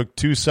 Trump took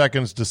 2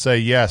 seconds to say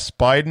yes.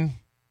 Biden,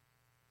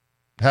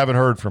 haven't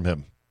heard from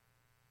him.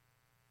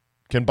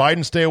 Can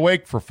Biden stay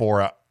awake for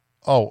 4 hours?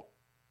 Oh,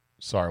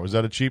 sorry. Was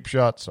that a cheap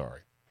shot?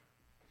 Sorry.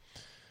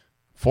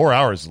 4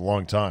 hours is a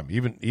long time,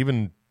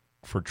 even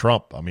for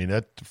Trump. I mean,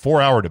 that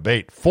 4-hour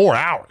debate. 4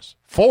 hours.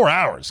 4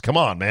 hours. Come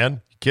on,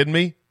 man. You kidding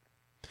me?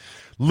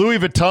 Louis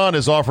Vuitton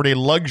has offered a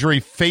luxury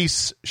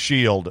face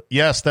shield.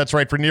 Yes, that's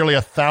right. For nearly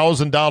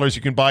 $1,000,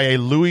 you can buy a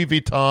Louis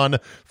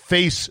Vuitton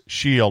face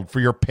shield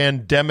for your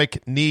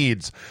pandemic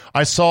needs.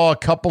 I saw a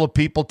couple of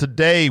people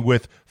today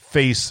with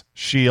face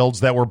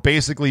shields that were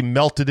basically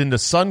melted into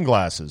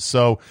sunglasses.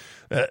 So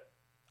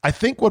I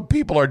think what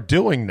people are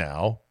doing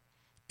now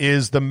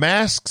is the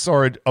masks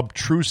are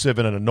obtrusive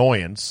and an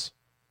annoyance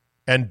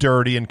and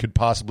dirty and could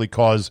possibly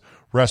cause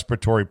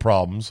respiratory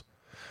problems.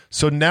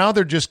 So now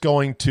they're just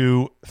going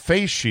to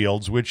face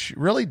shields, which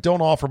really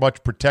don't offer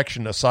much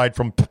protection aside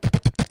from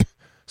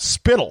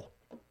spittle.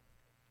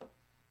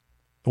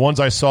 The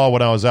ones I saw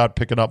when I was out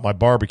picking up my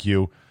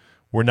barbecue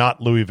were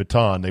not Louis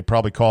Vuitton. They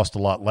probably cost a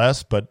lot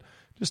less, but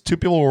just two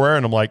people were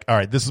wearing them like, all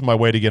right, this is my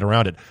way to get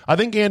around it. I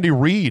think Andy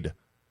Reid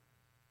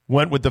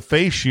went with the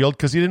face shield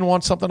because he didn't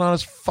want something on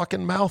his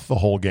fucking mouth the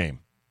whole game.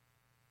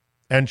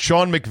 And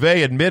Sean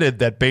McVay admitted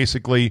that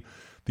basically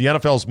The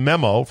NFL's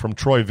memo from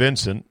Troy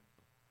Vincent,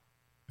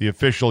 the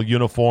official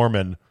uniform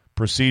and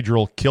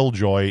procedural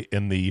killjoy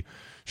in the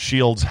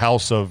Shield's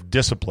House of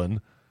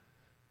Discipline,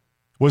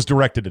 was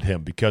directed at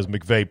him because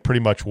McVay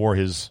pretty much wore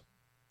his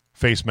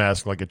face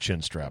mask like a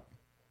chin strap.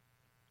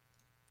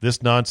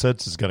 This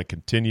nonsense is going to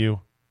continue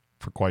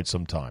for quite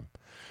some time.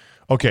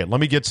 Okay,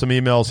 let me get some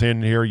emails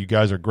in here. You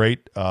guys are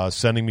great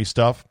sending me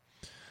stuff.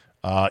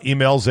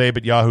 Email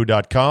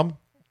zabe@yahoo.com.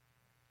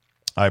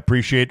 I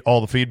appreciate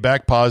all the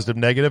feedback, positive,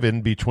 negative,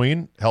 in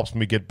between. Helps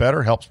me get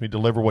better, helps me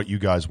deliver what you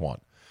guys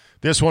want.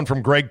 This one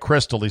from Greg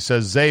Crystal. He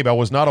says, Zabe, I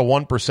was not a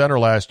 1%er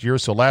last year,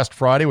 so last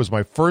Friday was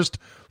my first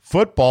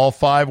football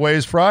 5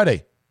 Ways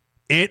Friday.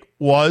 It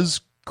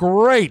was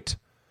great.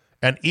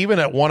 And even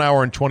at 1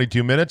 hour and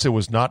 22 minutes, it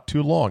was not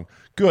too long.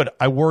 Good.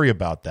 I worry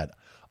about that.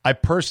 I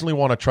personally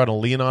want to try to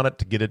lean on it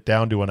to get it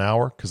down to an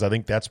hour because I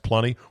think that's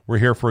plenty. We're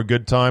here for a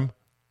good time,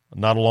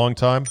 not a long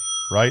time,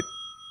 right?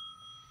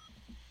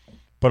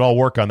 But I'll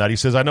work on that. He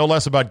says, I know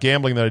less about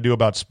gambling than I do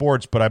about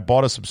sports, but I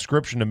bought a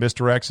subscription to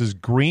Mr. X's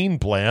Green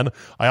Plan.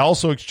 I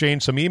also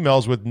exchanged some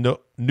emails with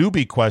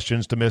newbie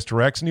questions to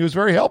Mr. X, and he was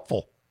very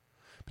helpful.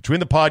 Between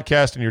the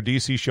podcast and your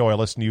DC show, I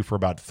listen to you for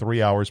about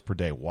 3 hours per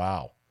day.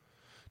 Wow.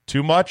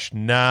 Too much?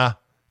 Nah.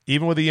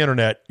 Even with the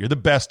internet, you're the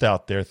best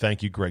out there.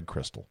 Thank you, Greg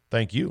Crystal.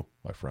 Thank you,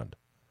 my friend.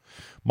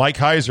 Mike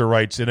Heiser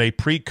writes, in a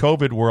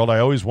pre-COVID world, I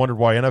always wondered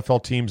why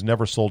NFL teams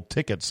never sold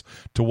tickets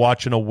to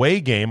watch an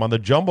away game on the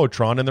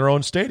Jumbotron in their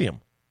own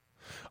stadium.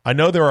 I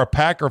know there are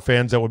Packer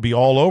fans that would be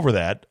all over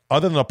that.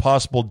 Other than a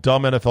possible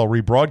dumb NFL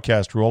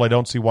rebroadcast rule, I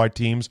don't see why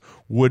teams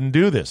wouldn't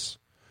do this.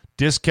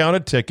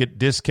 Discounted ticket,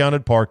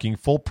 discounted parking,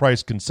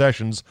 full-price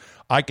concessions.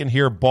 I can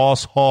hear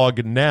Boss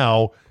Hogg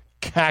now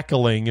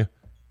cackling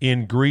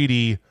in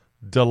greedy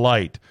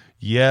delight.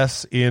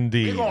 Yes,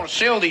 indeed. We're going to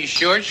sell these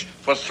shirts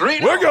for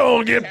 $3. We're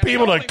going to get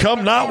people to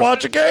come not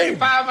watch a game.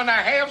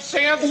 5.5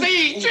 cents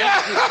each.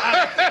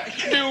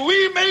 Do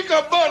we make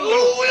a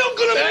bundle? We're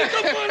going to make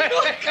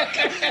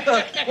a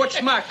bundle. What's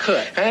my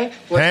cut, huh?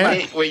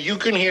 Well, you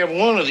can have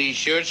one of these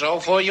shirts all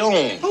for your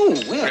own.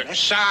 Oh, well.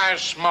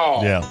 Size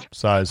small. Yeah,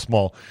 size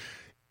small.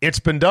 It's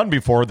been done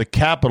before. The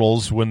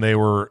Capitals, when they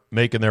were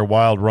making their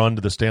wild run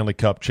to the Stanley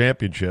Cup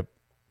Championship,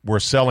 were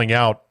selling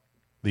out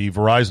the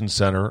Verizon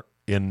Center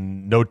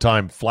in no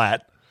time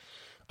flat.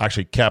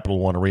 Actually, Capital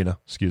One Arena,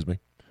 excuse me.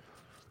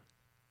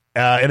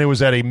 And it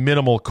was at a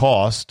minimal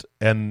cost.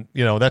 And,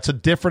 you know, that's a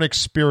different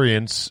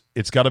experience.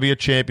 It's got to be a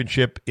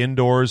championship,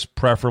 indoors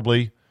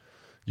preferably.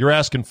 You're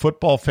asking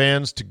football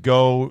fans to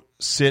go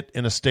sit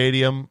in a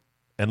stadium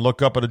and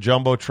look up at a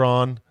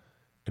Jumbotron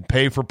and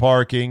pay for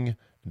parking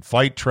and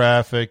fight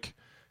traffic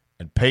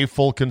and pay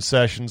full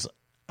concessions.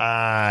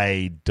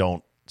 I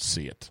don't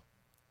see it.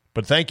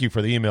 But thank you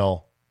for the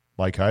email,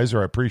 Mike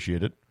Heiser. I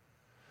appreciate it.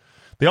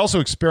 They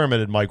also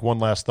experimented, Mike, one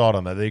last thought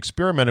on that. They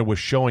experimented with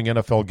showing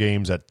NFL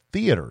games at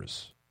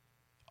theaters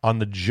on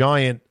the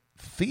giant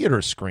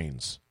theater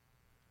screens.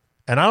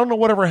 And I don't know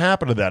whatever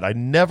happened to that. I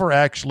never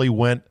actually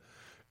went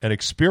and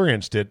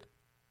experienced it.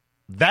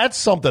 That's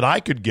something I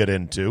could get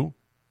into,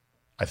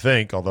 I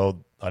think,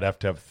 although I'd have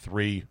to have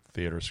 3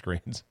 theater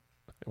screens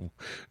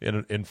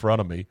in front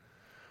of me.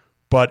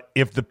 But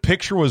if the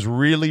picture was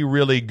really,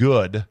 really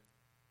good,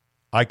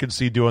 I could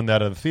see doing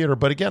that at a theater.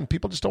 But again,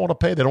 people just don't want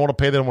to pay. They don't want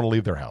to pay. They don't want to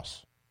leave their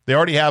house. They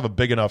already have a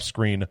big enough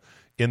screen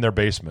in their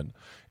basement.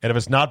 And if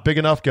it's not big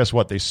enough, guess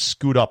what? They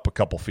scoot up a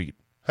couple feet.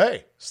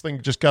 Hey, this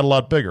thing just got a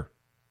lot bigger.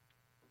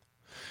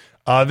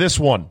 This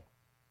one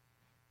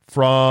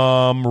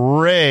from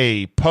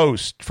Ray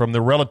Post from the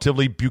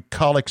relatively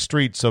bucolic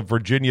streets of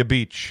Virginia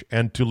Beach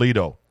and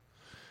Toledo.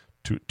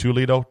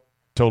 Toledo?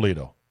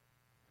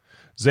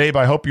 Zabe,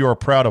 I hope you are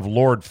proud of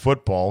Lord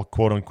Football,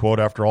 quote unquote,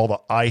 after all the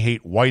I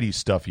hate Whitey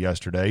stuff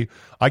yesterday.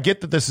 I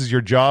get that this is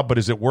your job, but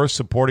is it worth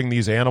supporting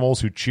these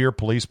animals who cheer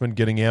policemen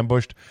getting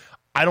ambushed?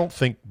 I don't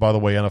think, by the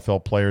way,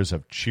 NFL players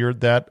have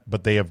cheered that,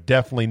 but they have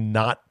definitely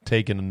not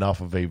taken enough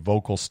of a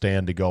vocal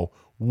stand to go,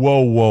 whoa,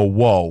 whoa,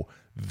 whoa,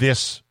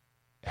 this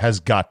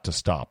has got to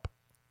stop.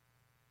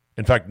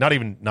 In fact, not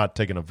even not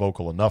taking a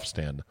vocal enough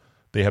stand.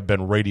 They have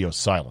been radio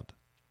silent.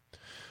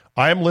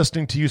 I am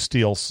listening to you,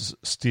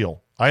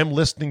 Steele. I am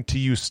listening to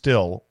you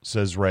still,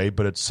 says Ray,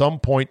 but at some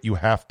point you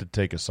have to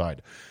take a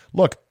side.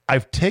 Look,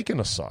 I've taken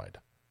a side,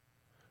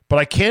 but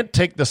I can't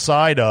take the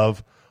side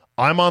of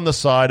I'm on the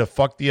side of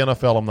fuck the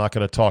NFL, I'm not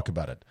going to talk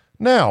about it.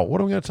 Now,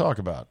 what are we going to talk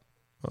about?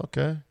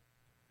 Okay.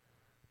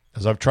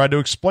 As I've tried to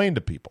explain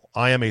to people,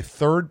 I am a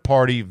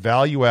third-party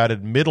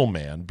value-added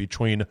middleman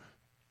between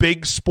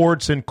Big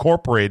Sports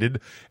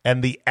Incorporated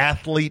and the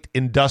athlete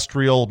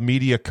industrial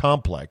media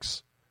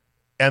complex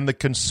and the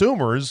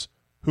consumers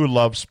who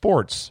love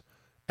sports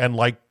and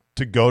like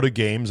to go to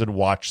games and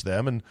watch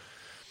them and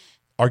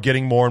are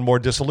getting more and more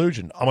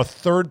disillusioned. I'm a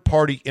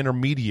third-party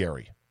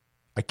intermediary.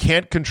 I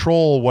can't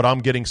control what I'm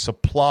getting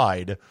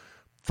supplied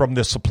from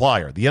the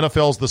supplier. The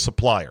NFL is the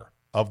supplier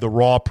of the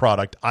raw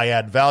product. I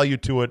add value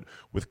to it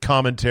with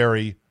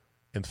commentary,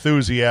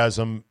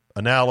 enthusiasm,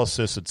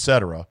 analysis,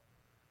 etc.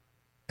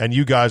 And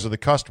you guys are the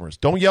customers.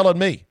 Don't yell at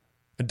me.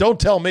 And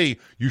don't tell me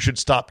you should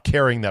stop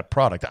carrying that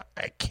product.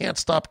 I can't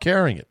stop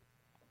carrying it.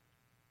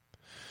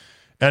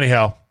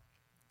 Anyhow,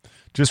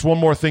 just one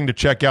more thing to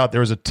check out.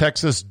 There was a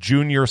Texas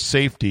junior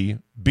safety,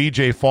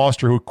 B.J.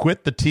 Foster, who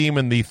quit the team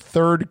in the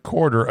third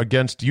quarter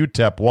against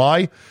UTEP.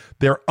 Why?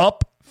 They're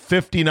up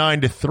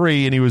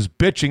 59-3, and he was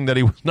bitching that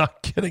he was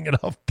not getting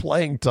enough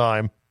playing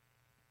time.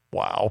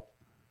 Wow.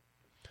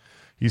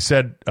 He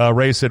said,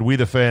 Ray said, we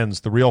the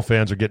fans, the real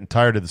fans, are getting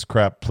tired of this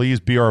crap. Please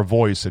be our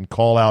voice and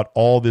call out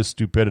all this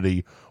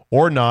stupidity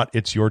or not.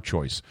 It's your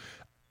choice.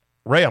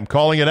 Ray, I'm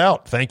calling it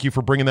out. Thank you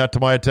for bringing that to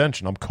my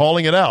attention. I'm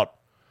calling it out.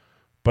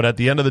 But at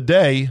the end of the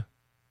day,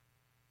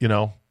 you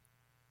know,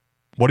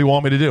 what do you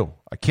want me to do?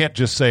 I can't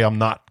just say I'm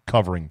not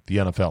covering the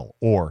NFL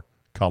or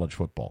college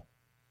football.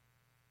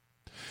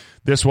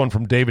 This one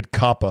from David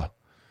Kappa.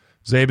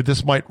 Zabe,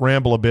 this might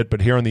ramble a bit,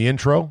 but here in the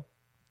intro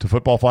to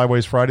Football 5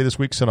 Ways Friday this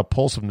week, sent a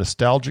pulse of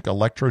nostalgic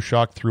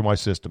electroshock through my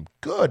system.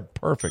 Good.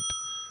 Perfect.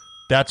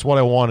 That's what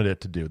I wanted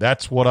it to do.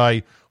 That's what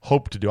I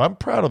hope to do. I'm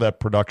proud of that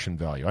production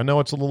value. I know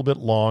it's a little bit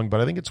long,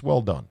 but I think it's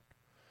well done.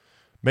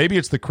 Maybe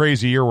it's the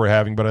crazy year we're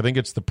having, but I think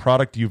it's the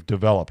product you've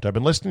developed. I've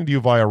been listening to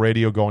you via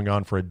radio going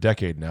on for a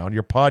decade now, and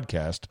your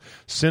podcast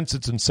since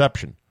its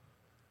inception.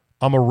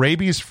 I'm a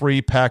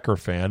rabies-free Packer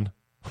fan,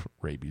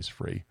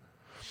 rabies-free,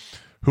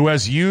 who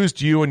has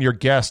used you and your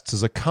guests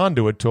as a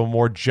conduit to a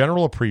more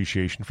general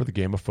appreciation for the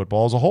game of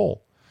football as a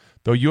whole.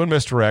 Through you and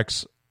Mr.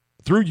 X,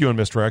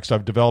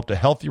 I've developed a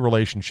healthy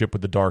relationship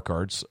with the dark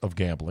arts of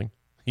gambling.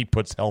 He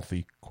puts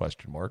healthy,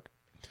 question mark.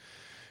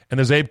 And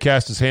the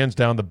Zabecast is hands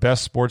down the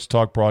best sports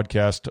talk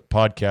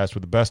podcast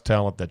with the best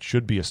talent that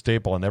should be a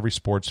staple on every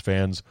sports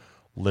fan's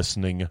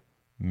listening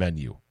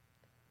menu.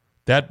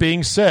 That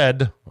being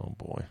said, oh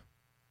boy,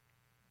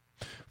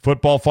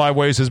 Football 5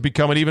 Ways has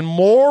become an even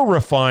more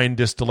refined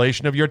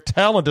distillation of your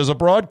talent as a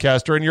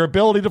broadcaster and your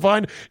ability to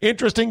find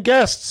interesting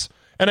guests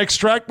and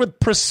extract with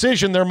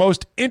precision their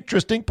most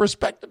interesting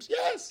perspectives.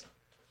 Yes.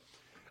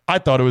 I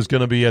thought it was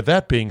going to be,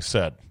 that being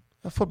said,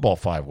 Football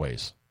 5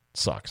 Ways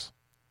sucks.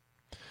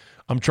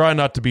 I'm trying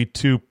not to be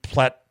too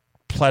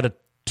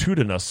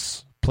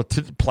platitudinous,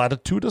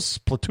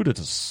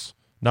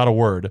 not a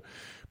word,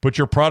 but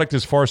your product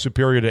is far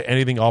superior to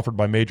anything offered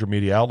by major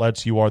media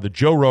outlets. You are the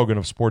Joe Rogan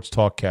of sports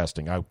talk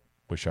casting. I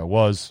wish I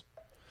was.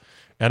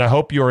 And I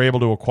hope you are able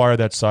to acquire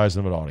that size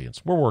of an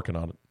audience. We're working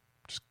on it.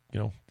 Just,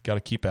 got to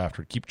keep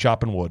after it. Keep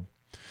chopping wood.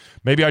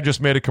 Maybe I just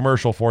made a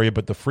commercial for you,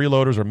 but the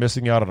freeloaders are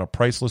missing out on a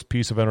priceless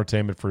piece of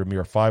entertainment for a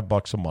mere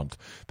 $5 a month.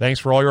 Thanks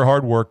for all your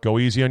hard work. Go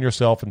easy on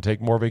yourself and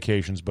take more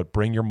vacations, but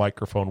bring your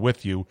microphone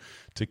with you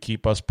to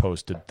keep us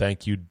posted.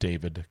 Thank you,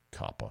 David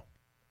Kappa.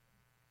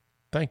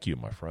 Thank you,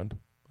 my friend.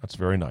 That's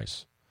very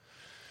nice.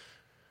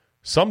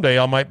 Someday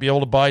I might be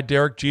able to buy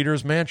Derek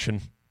Jeter's mansion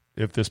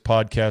if this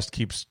podcast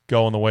keeps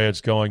going the way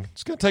it's going.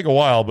 It's going to take a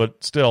while,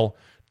 but still.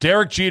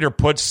 Derek Jeter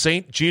puts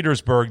St.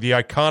 Petersburg, the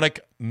iconic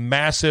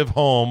massive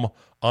home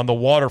on the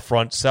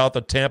waterfront south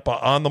of Tampa,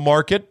 on the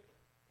market.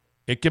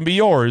 It can be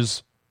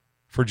yours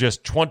for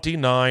just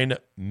 $29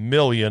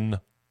 million.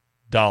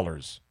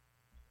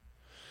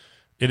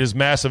 It is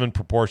massive in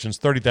proportions,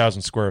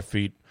 30,000 square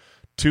feet,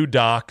 2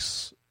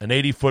 docks, an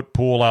 80-foot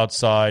pool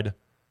outside,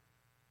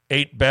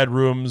 8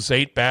 bedrooms,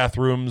 8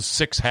 bathrooms,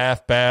 6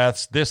 half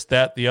baths, this,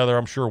 that, the other.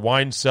 I'm sure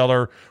wine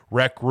cellar,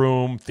 rec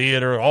room,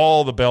 theater,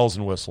 all the bells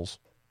and whistles.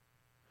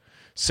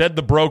 Said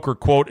the broker,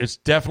 quote, "It's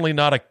definitely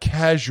not a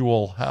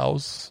casual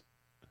house,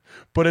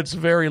 but it's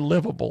very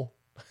livable."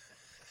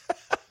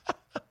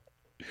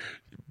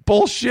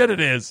 Bullshit it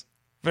is.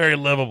 Very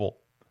livable.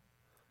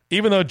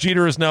 Even though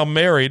Jeter is now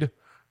married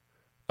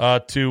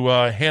to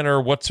Hannah,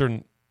 what's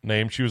her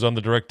name? She was on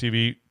the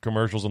DirecTV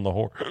commercials on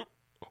the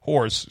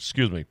horse.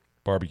 Excuse me.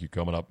 Barbecue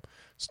coming up.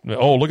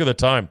 Oh, look at the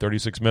time.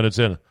 36 minutes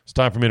in. It's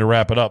time for me to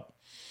wrap it up.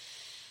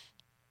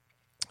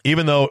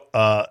 Even though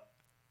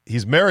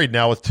he's married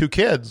now with 2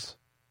 kids,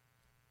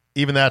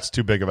 even that's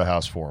too big of a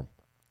house for him.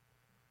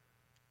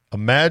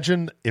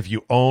 Imagine if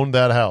you owned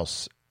that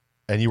house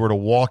and you were to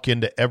walk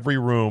into every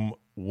room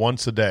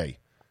once a day,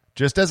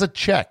 just as a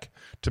check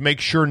to make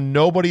sure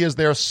nobody is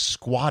there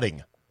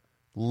squatting,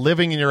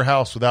 living in your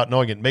house without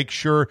knowing it. Make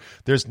sure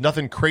there's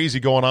nothing crazy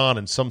going on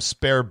in some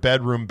spare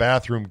bedroom,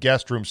 bathroom,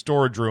 guest room,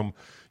 storage room,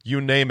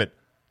 you name it.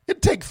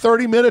 It'd take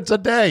 30 minutes a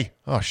day.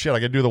 Oh, shit, I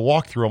got to do the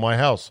walkthrough of my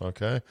house.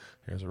 Okay,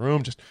 here's a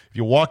room. Just if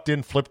you walked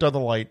in, flipped on the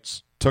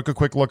lights, took a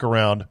quick look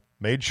around,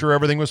 made sure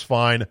everything was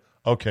fine.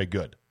 Okay,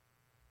 good.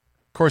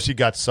 Of course, you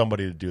got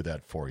somebody to do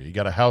that for you. You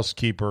got a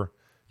housekeeper.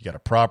 You got a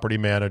property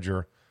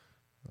manager.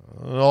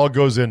 It all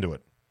goes into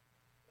it.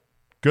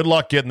 Good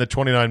luck getting the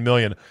 $29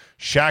 million.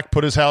 Shaq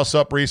put his house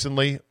up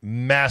recently.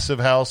 Massive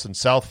house in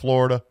South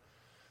Florida.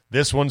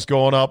 This one's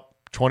going up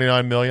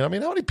 $29 million. I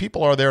mean, how many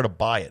people are there to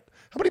buy it?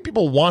 How many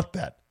people want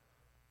that?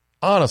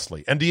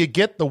 Honestly. And do you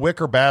get the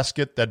wicker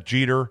basket that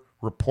Jeter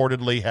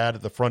reportedly had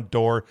at the front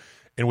door,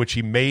 in which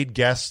he made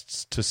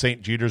guests to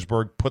St.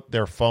 Petersburg put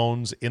their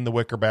phones in the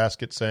wicker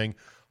basket saying,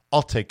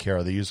 "I'll take care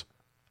of these.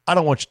 I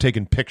don't want you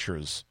taking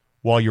pictures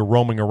while you're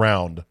roaming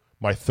around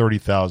my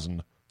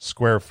 30,000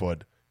 square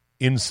foot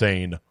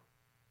insane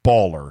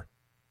baller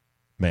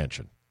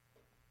mansion.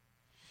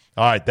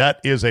 All right, that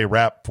is a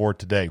wrap for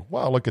today.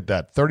 Wow, look at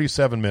that.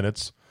 37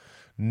 minutes.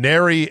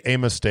 Nary a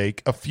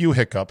mistake, a few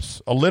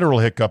hiccups, a literal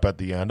hiccup at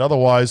the end.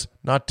 Otherwise,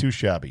 not too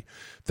shabby.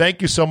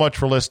 Thank you so much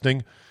for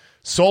listening.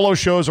 Solo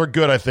shows are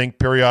good, I think,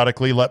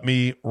 periodically. Let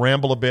me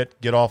ramble a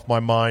bit, get off my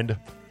mind,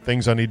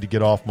 things I need to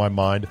get off my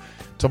mind.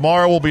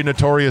 Tomorrow will be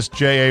Notorious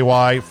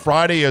JAY.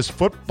 Friday is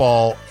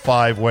Football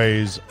 5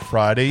 Ways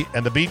Friday,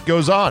 and the beat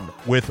goes on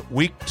with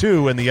Week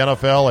 2 in the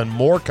NFL and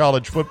more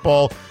college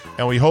football,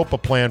 and we hope a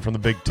plan from the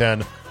Big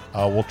Ten.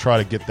 We'll try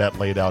to get that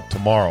laid out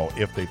tomorrow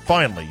if they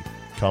finally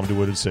come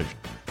to a decision.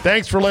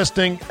 Thanks for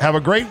listening. Have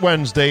a great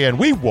Wednesday, and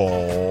we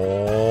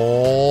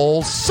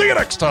will see you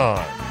next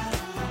time.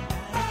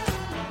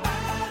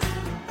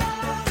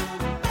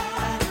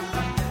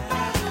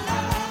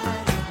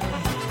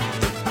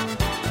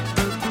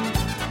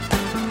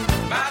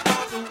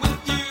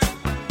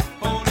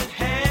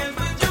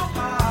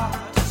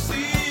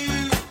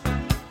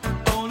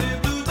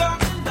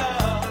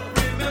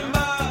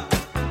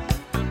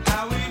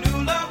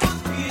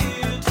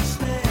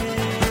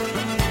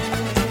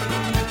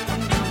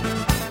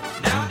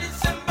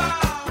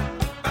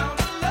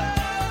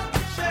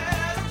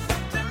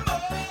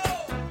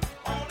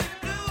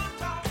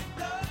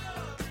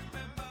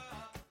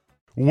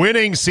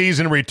 Winning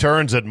season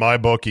returns at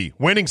MyBookie.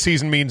 Winning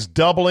season means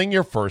doubling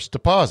your first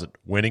deposit.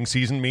 Winning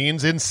season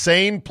means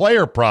insane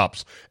player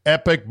props,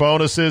 epic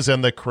bonuses,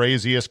 and the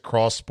craziest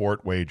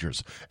cross-sport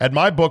wagers. At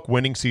MyBook,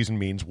 winning season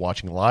means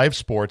watching live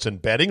sports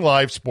and betting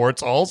live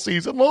sports all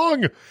season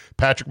long.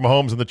 Patrick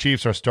Mahomes and the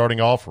Chiefs are starting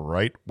off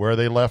right where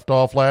they left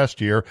off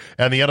last year,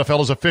 and the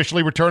NFL is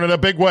officially returning in a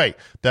big way.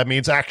 That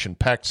means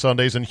action-packed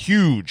Sundays and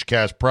huge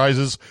cash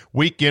prizes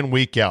week in,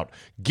 week out.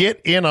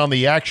 Get in on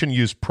the action.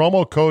 Use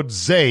promo code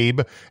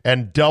ZABE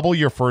and double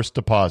your first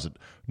deposit.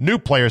 New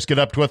players get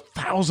up to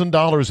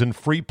 $1,000 in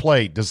free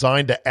play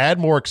designed to add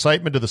more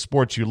excitement to the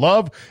sports you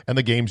love and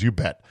the games you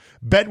bet.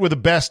 Bet with the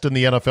best in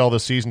the NFL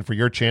this season for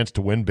your chance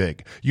to win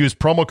big. Use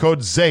promo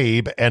code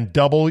ZABE and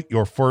double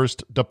your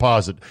first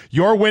deposit.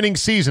 Your winning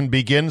season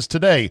begins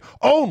today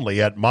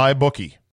only at MyBookie.